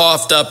finally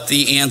coughed up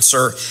the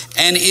answer,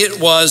 and it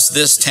was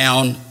this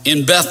town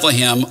in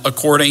Bethlehem,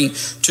 according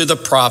to the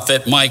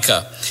prophet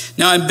Micah.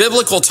 Now, in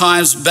biblical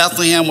times,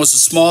 Bethlehem was a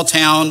small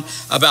town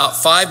about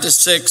 5 to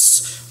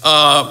 6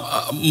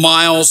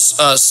 miles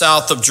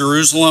south of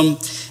Jerusalem,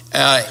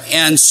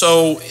 and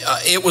so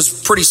it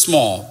was pretty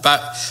small,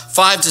 about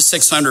 500 to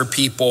 600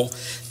 people.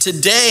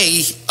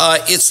 Today,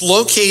 it's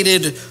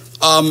located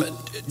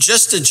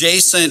just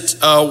adjacent,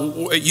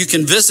 you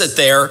can visit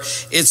there.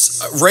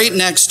 It's right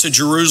next to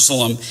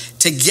Jerusalem.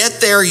 To get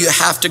there, you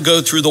have to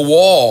go through the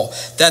wall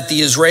that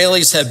the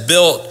Israelis have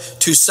built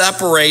to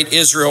separate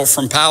Israel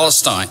from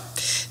Palestine.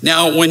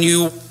 Now,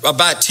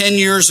 about 10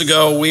 years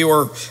ago, we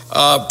were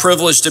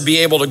privileged to be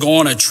able to go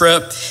on a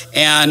trip,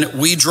 and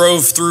we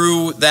drove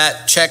through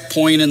that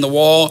checkpoint in the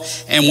wall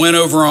and went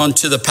over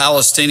onto the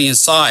Palestinian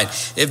side.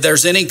 If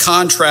there's any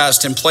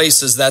contrast in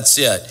places, that's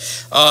it.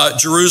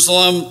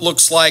 Jerusalem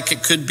looks like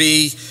it could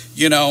be,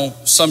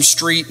 some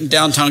street in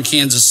downtown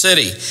Kansas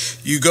City.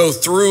 You go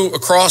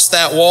across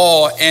that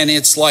wall, and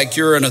it's like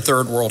you're in a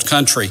third world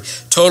country.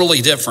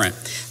 Totally different.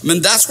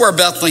 That's where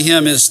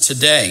Bethlehem is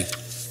today.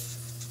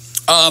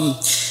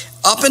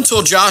 Up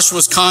until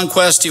Joshua's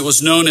conquest, it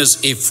was known as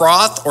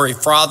Ephrath or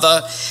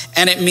Ephrathah,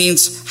 and it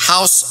means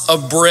house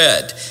of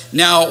bread.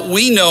 Now,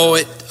 we know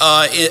it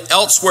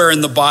elsewhere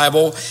in the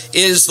Bible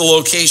is the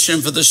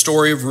location for the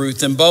story of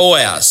Ruth and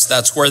Boaz.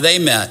 That's where they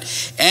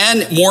met.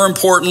 And more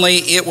importantly,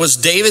 it was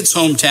David's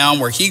hometown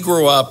where he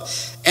grew up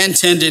and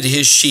tended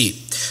his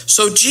sheep.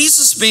 So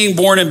Jesus being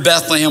born in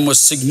Bethlehem was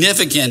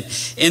significant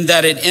in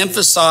that it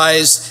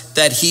emphasized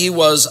that he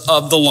was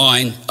of the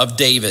line of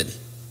David.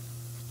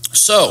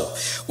 So,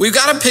 we've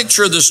got a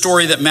picture of the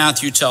story that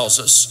Matthew tells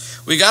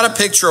us. We got a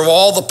picture of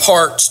all the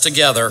parts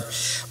together.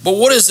 But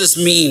what does this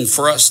mean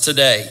for us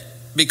today?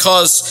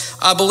 Because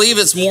I believe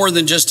it's more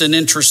than just an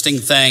interesting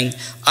thing.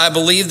 I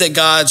believe that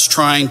God's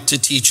trying to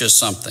teach us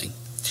something.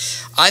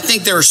 I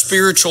think there are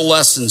spiritual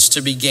lessons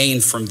to be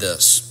gained from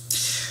this.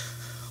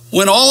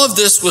 When all of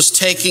this was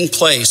taking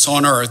place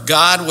on earth,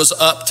 God was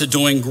up to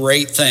doing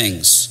great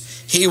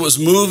things. He was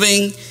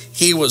moving.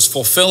 He was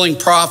fulfilling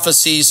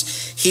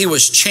prophecies. He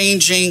was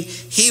changing.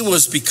 He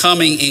was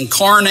becoming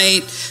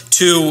incarnate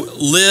to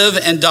live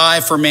and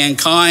die for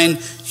mankind.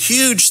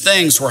 Huge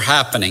things were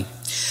happening.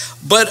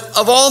 But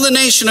of all the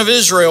nation of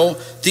Israel,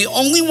 the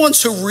only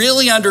ones who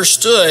really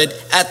understood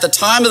at the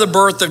time of the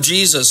birth of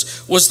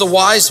Jesus was the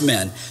wise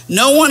men.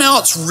 No one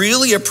else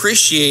really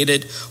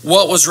appreciated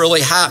what was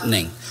really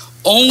happening.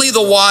 Only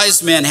the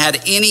wise men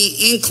had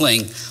any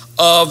inkling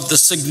of the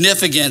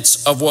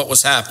significance of what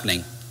was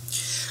happening.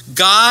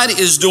 God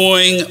is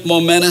doing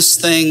momentous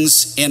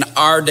things in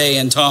our day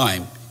and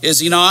time, is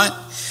he not?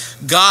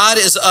 God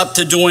is up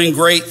to doing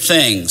great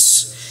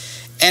things.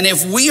 And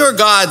if we are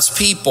God's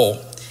people,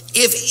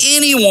 if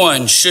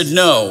anyone should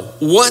know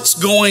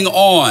what's going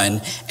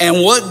on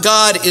and what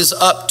God is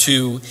up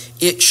to,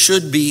 it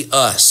should be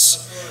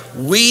us.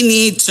 We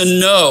need to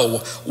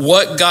know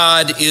what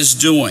God is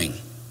doing.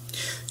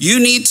 You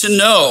need to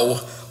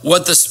know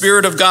what the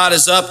Spirit of God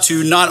is up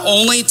to, not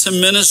only to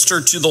minister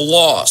to the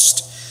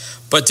lost,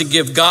 but to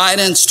give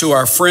guidance to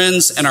our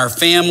friends and our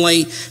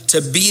family, to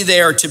be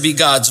there, to be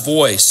God's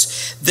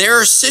voice.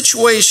 There are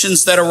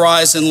situations that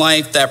arise in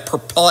life that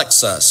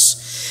perplex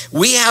us.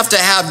 We have to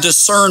have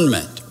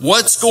discernment.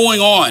 What's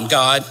going on,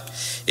 God?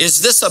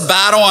 Is this a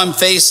battle I'm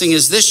facing?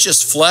 Is this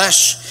just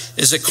flesh?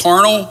 Is it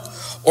carnal?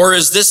 Or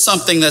is this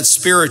something that's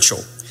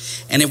spiritual?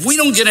 And if we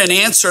don't get an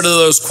answer to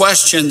those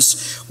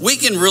questions, we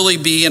can really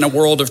be in a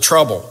world of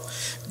trouble.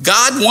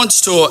 God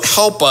wants to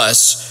help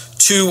us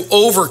to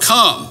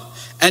overcome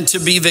and to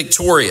be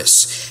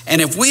victorious. And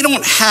if we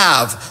don't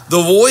have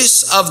the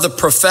voice of the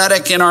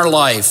prophetic in our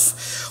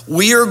life,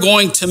 we are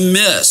going to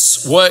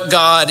miss what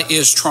God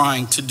is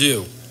trying to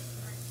do.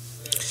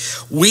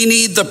 We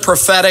need the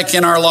prophetic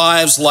in our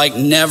lives like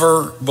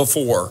never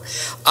before.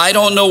 I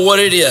don't know what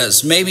it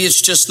is. Maybe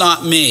it's just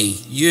not me.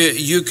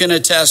 You can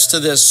attest to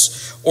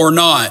this or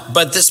not.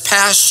 But this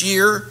past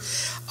year,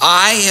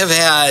 I have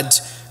had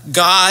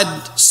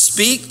God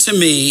speak to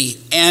me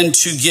and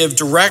to give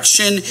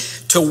direction,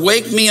 to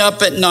wake me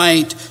up at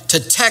night, to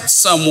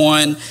text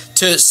someone,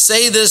 to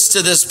say this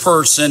to this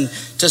person,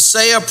 to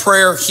say a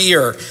prayer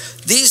here.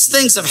 These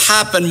things have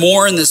happened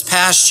more in this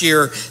past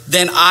year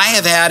than I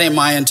have had in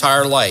my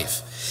entire life.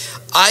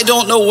 I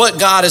don't know what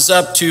God is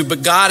up to,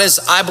 but God is,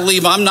 I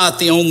believe I'm not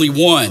the only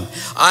one.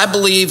 I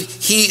believe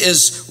he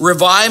is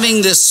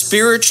reviving this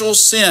spiritual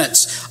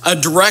sense, a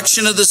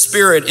direction of the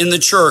Spirit in the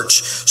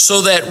church,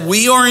 so that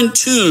we are in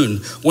tune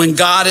when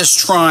God is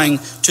trying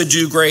to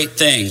do great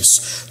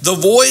things. The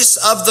voice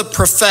of the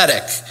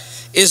prophetic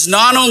is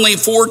not only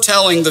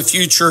foretelling the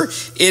future,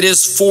 it is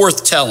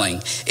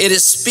forthtelling. It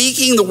is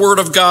speaking the word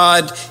of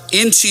God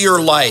into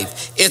your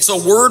life. It's a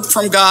word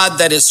from God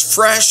that is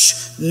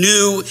fresh,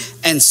 new,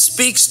 and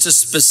speaks to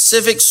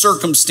specific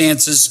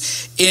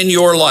circumstances in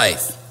your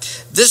life.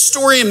 This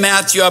story in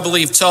Matthew, I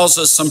believe, tells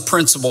us some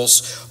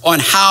principles on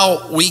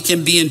how we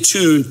can be in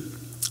tune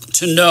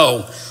to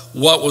know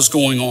what was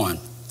going on.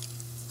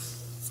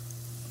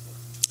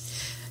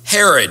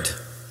 Herod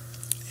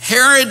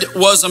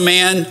was a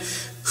man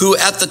who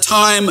at the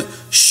time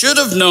should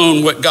have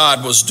known what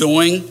God was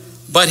doing,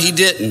 but he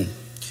didn't.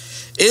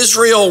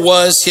 Israel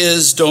was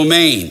his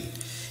domain.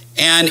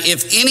 And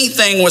if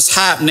anything was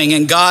happening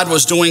and God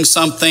was doing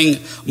something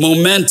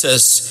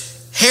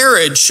momentous,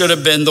 Herod should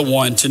have been the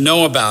one to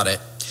know about it.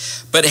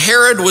 But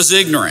Herod was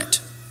ignorant.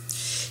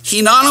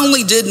 He not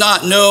only did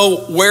not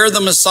know where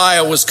the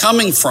Messiah was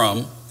coming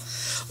from,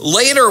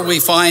 later we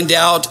find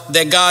out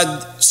that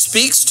God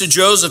speaks to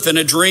Joseph in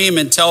a dream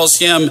and tells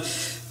him,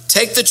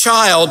 take the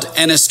child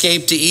and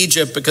escape to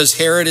Egypt because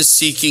Herod is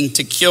seeking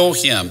to kill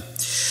him.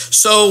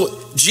 So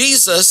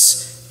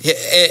Jesus,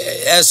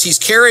 as he's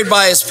carried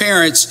by his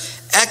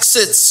parents,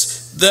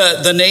 exits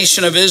the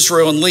nation of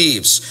Israel and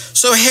leaves.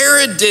 So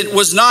Herod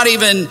was not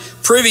even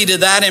privy to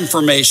that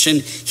information.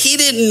 He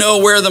didn't know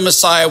where the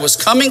Messiah was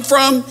coming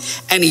from,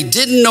 and he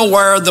didn't know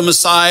where the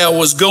Messiah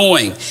was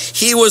going.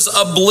 He was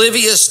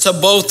oblivious to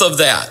both of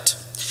that.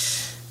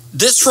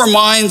 This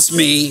reminds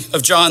me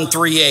of John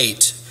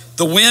 3:8.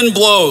 The wind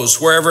blows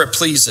wherever it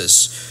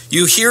pleases.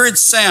 You hear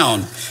its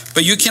sound,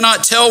 but you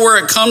cannot tell where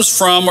it comes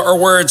from or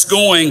where it's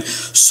going.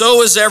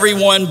 So is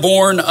everyone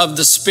born of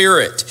the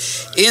Spirit.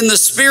 In the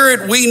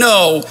Spirit, we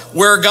know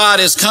where God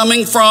is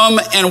coming from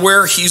and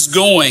where he's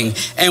going,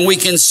 and we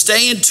can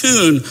stay in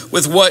tune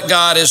with what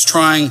God is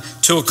trying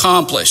to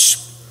accomplish.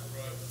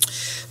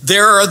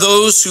 There are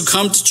those who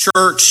come to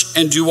church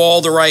and do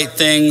all the right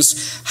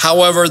things.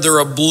 However, they're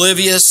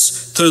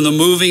oblivious to the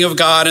moving of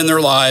God in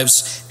their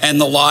lives and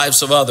the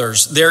lives of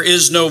others. There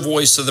is no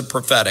voice of the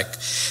prophetic.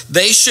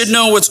 They should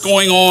know what's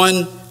going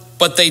on,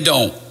 but they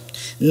don't.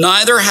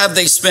 Neither have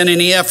they spent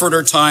any effort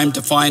or time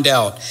to find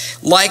out.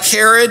 Like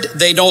Herod,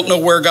 they don't know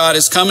where God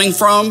is coming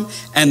from,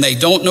 and they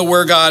don't know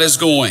where God is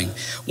going.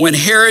 When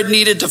Herod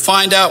needed to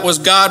find out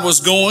what God was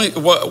doing,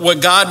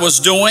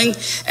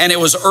 and it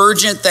was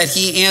urgent that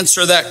he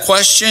answer that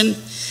question,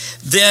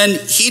 then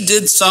he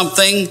did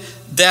something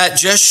that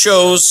just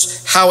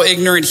shows how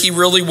ignorant he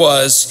really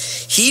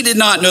was. He did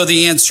not know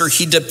the answer.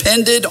 He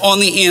depended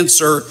on the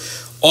answer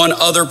on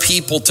other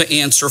people to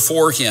answer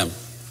for him.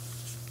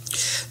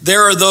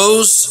 There are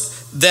those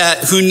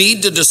who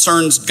need to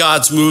discern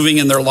God's moving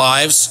in their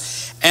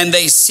lives, and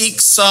they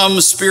seek some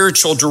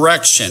spiritual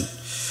direction.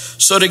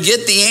 So to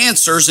get the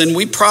answers, and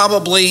we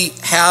probably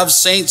have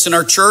saints in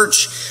our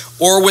church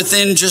or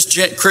within just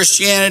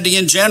Christianity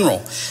in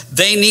general,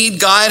 they need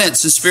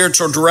guidance and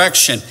spiritual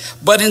direction.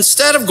 But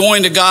instead of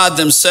going to God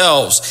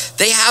themselves,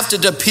 they have to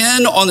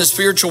depend on the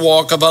spiritual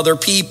walk of other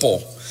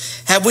people.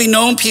 Have we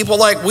known people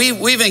like,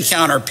 we've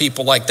encountered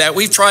people like that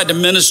we've tried to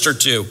minister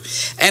to,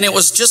 and it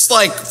was just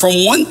like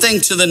from one thing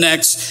to the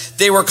next,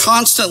 they were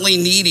constantly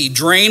needy,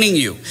 draining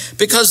you,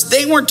 because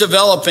they weren't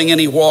developing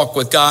any walk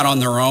with God on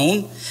their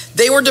own.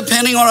 They were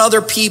depending on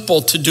other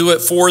people to do it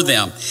for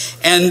them,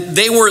 and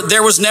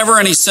there was never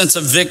any sense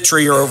of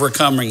victory or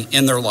overcoming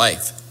in their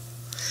life.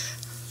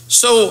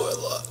 So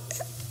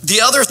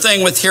the other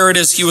thing with Herod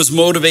is he was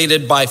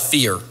motivated by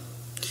fear.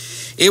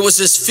 It was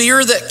his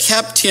fear that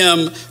kept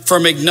him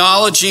from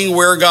acknowledging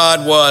where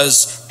God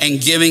was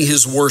and giving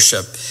his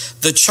worship.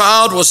 The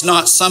child was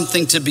not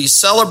something to be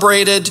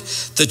celebrated.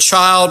 The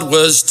child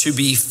was to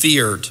be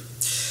feared.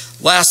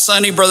 Last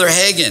Sunday, Brother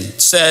Hagin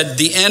said,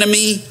 the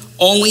enemy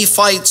only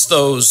fights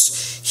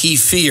those he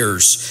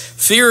fears.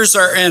 Fear is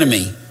our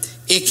enemy.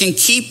 It can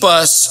keep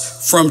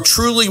us from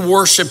truly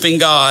worshiping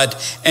God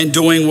and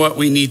doing what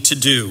we need to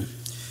do.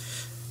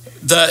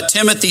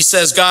 Timothy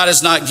says, God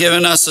has not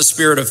given us a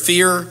spirit of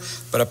fear,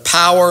 but a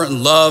power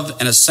and love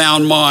and a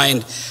sound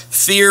mind.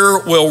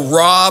 Fear will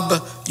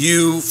rob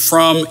you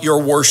from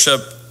your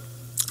worship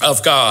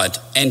of God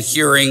and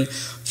hearing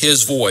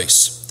his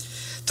voice.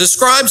 The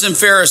scribes and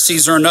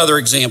Pharisees are another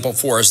example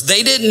for us.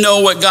 They didn't know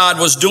what God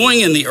was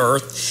doing in the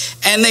earth,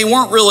 and they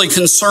weren't really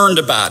concerned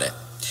about it.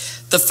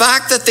 The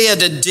fact that they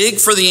had to dig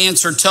for the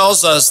answer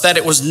tells us that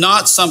it was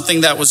not something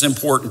that was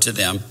important to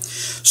them.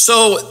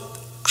 So,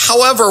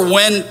 however,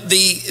 when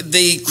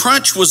the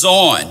crunch was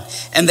on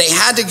and they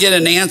had to get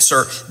an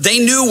answer, they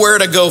knew where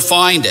to go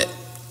find it.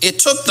 It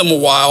took them a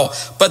while,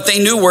 but they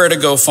knew where to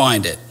go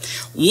find it.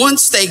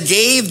 Once they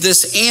gave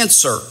this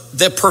answer,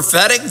 the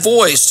prophetic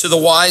voice to the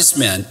wise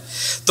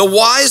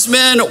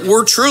men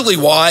were truly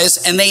wise,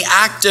 and they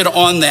acted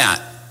on that.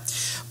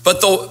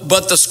 But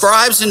the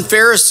scribes and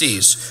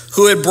Pharisees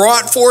who had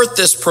brought forth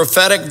this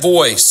prophetic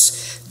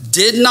voice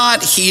did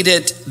not heed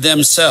it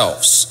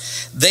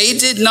themselves. They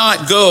did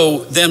not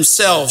go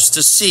themselves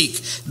to seek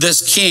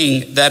this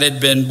king that had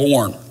been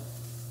born.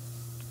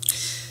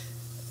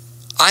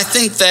 I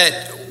think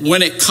that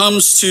when it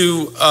comes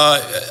to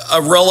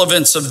a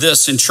relevance of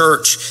this in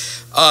church,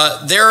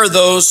 there are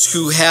those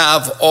who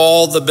have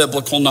all the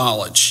biblical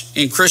knowledge.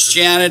 In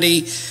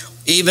Christianity,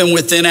 even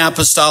within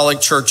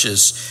apostolic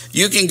churches,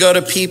 you can go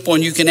to people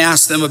and you can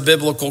ask them a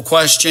biblical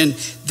question.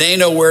 They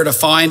know where to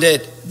find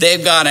it.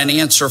 They've got an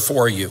answer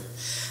for you.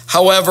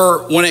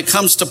 However, when it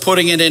comes to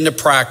putting it into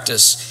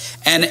practice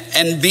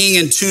and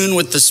being in tune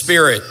with the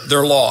Spirit,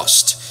 they're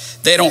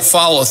lost. They don't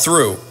follow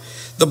through.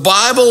 The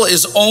Bible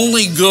is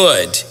only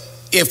good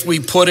if we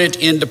put it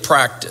into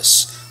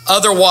practice.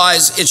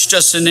 Otherwise, it's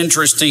just an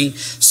interesting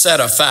set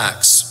of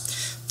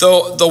facts.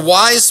 So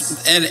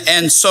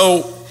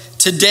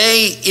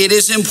today it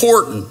is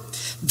important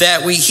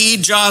that we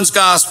heed John's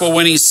gospel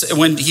when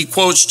he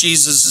quotes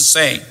Jesus as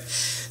saying,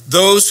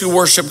 those who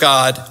worship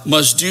God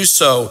must do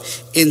so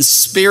in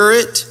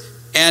spirit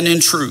and in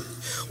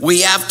truth.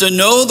 We have to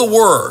know the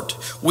word.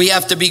 We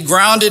have to be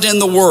grounded in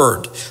the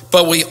word,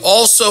 but we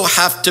also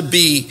have to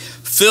be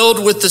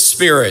filled with the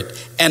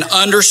Spirit and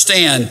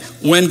understand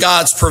when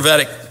God's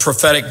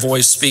prophetic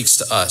voice speaks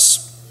to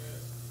us.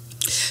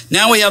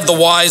 Now we have the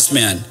wise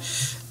men.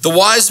 The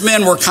wise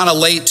men were kind of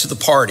late to the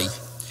party.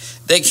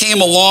 They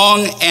came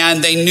along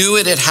and they knew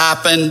it had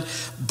happened,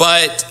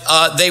 but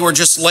they were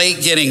just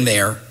late getting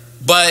there.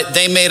 But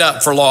they made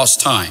up for lost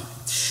time.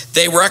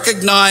 They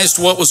recognized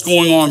what was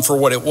going on for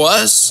what it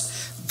was.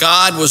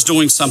 God was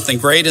doing something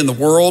great in the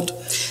world.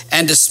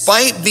 And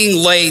despite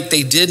being late,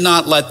 they did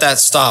not let that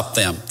stop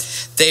them.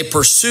 They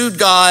pursued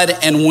God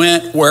and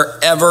went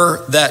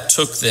wherever that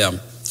took them.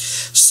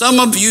 Some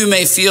of you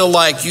may feel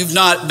like you've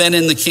not been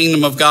in the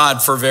kingdom of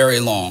God for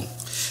very long.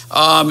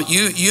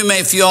 You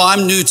may feel,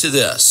 I'm new to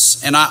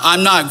this, and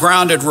I'm not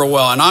grounded real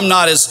well, and I'm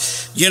not as,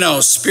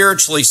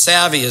 spiritually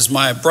savvy as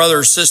my brother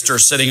or sister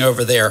sitting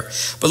over there.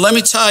 But let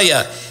me tell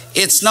you,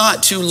 it's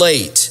not too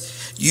late.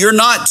 You're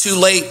not too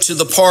late to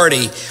the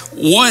party.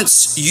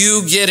 Once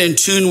you get in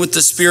tune with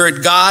the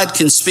Spirit, God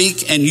can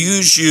speak and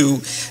use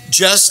you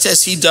just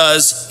as he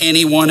does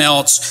anyone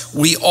else.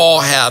 We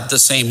all have the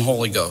same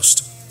Holy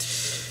Ghost.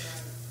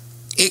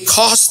 It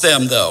cost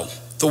them, though.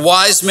 The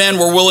wise men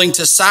were willing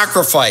to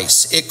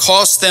sacrifice. It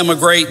cost them a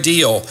great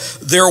deal.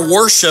 Their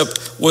worship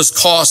was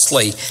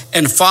costly.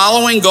 And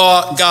following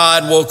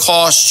God will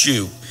cost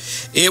you.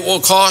 It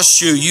will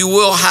cost you. You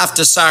will have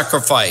to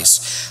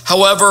sacrifice.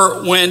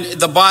 However, when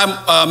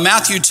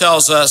Matthew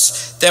tells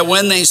us that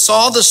when they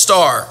saw the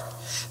star,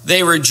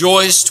 they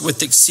rejoiced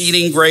with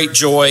exceeding great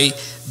joy.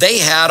 They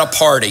had a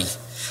party.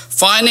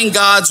 Finding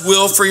God's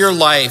will for your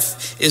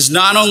life is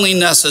not only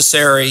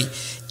necessary,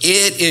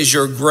 it is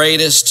your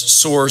greatest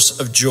source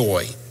of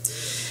joy.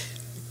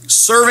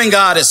 Serving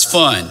God is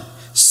fun.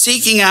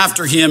 Seeking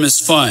after him is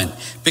fun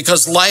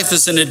because life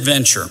is an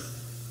adventure.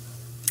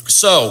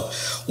 So,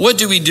 what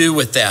do we do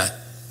with that?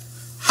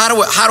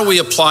 How do we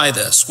apply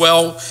this?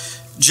 Well,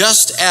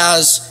 just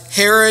as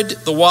Herod,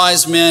 the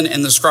wise men,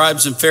 and the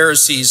scribes and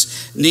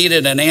Pharisees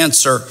needed an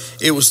answer,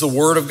 it was the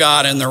word of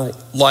God in their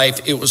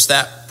life. It was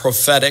that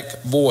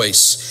prophetic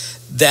voice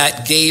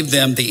that gave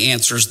them the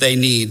answers they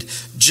need.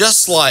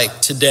 Just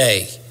like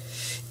today,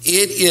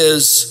 it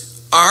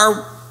is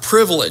our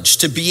privilege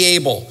to be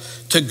able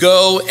to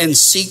go and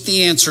seek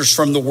the answers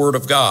from the Word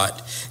of God.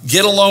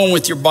 Get alone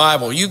with your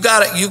Bible. You've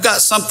got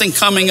something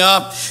coming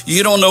up.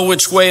 You don't know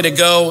which way to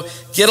go.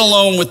 Get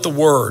alone with the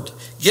Word.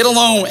 Get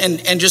alone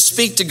and just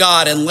speak to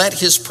God and let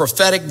his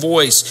prophetic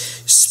voice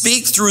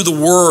speak through the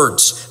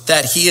words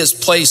that he has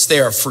placed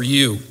there for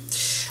you.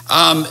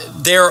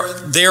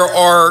 There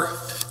are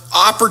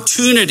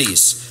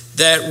opportunities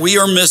that we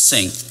are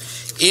missing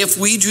if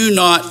we do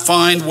not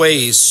find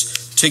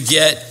ways to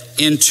get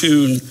in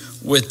tune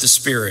with the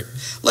Spirit.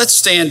 Let's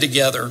stand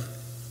together.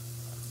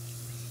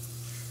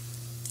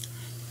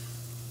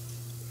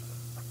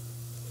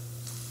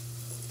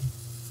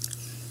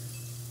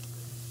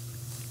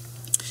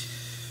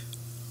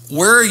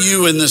 Where are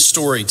you in this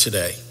story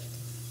today?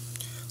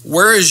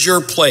 Where is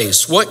your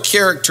place? What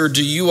character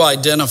do you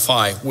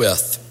identify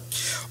with?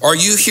 Are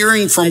you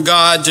hearing from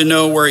God to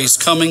know where he's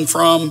coming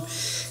from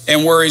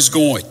and where he's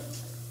going?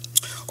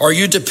 Are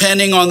you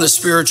depending on the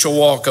spiritual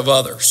walk of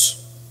others?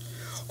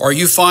 Are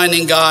you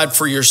finding God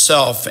for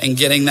yourself and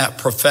getting that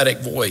prophetic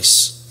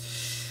voice?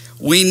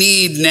 We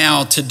need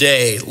now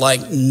today,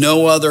 like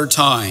no other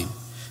time,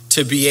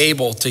 to be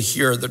able to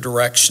hear the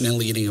direction and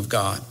leading of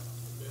God.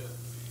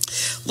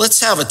 Let's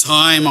have a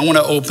time. I want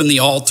to open the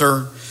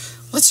altar.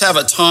 Let's have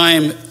a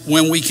time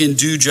when we can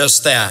do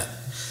just that.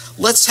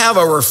 Let's have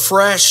a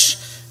refreshing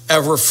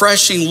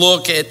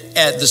look at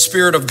the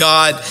Spirit of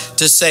God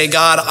to say,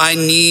 God, I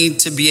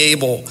need to be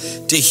able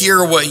to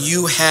hear what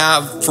you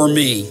have for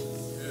me.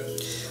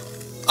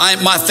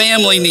 My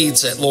family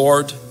needs it,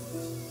 Lord.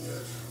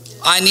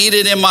 I need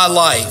it in my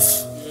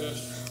life.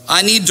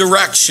 I need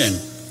direction.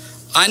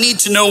 I need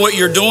to know what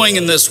you're doing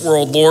in this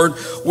world, Lord.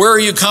 Where are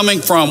you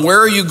coming from? Where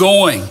are you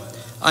going?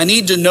 I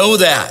need to know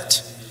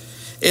that.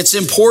 It's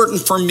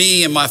important for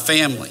me and my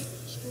family.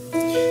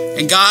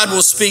 And God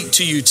will speak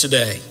to you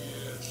today.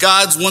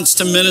 God wants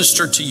to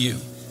minister to you.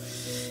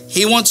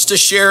 He wants to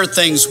share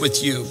things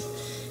with you.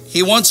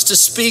 He wants to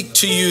speak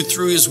to you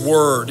through his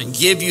word and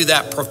give you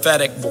that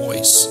prophetic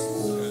voice.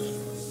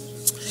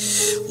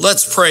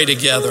 Let's pray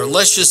together.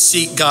 Let's just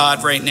seek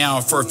God right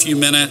now for a few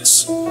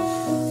minutes.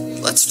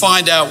 Let's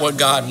find out what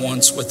God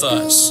wants with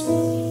us.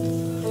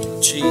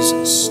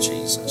 Jesus,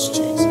 Jesus,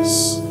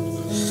 Jesus.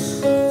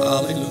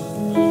 Hallelujah.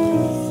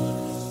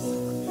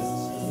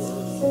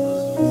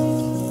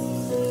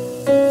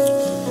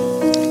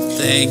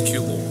 Thank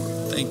you,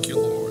 Lord. Thank you,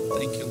 Lord.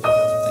 Thank you, Lord.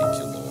 Thank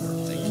you,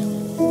 Lord. Thank you,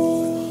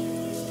 Lord.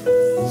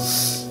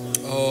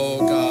 Oh,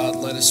 God,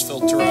 let us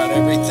filter out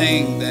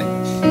everything that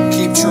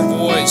keeps your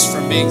voice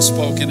from being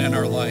spoken in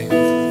our life.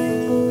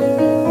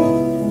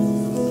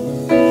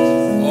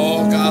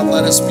 Oh, God,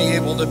 let us be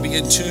able to be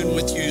in tune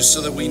with you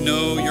so that we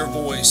know your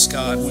voice,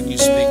 God, when you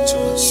speak to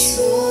us.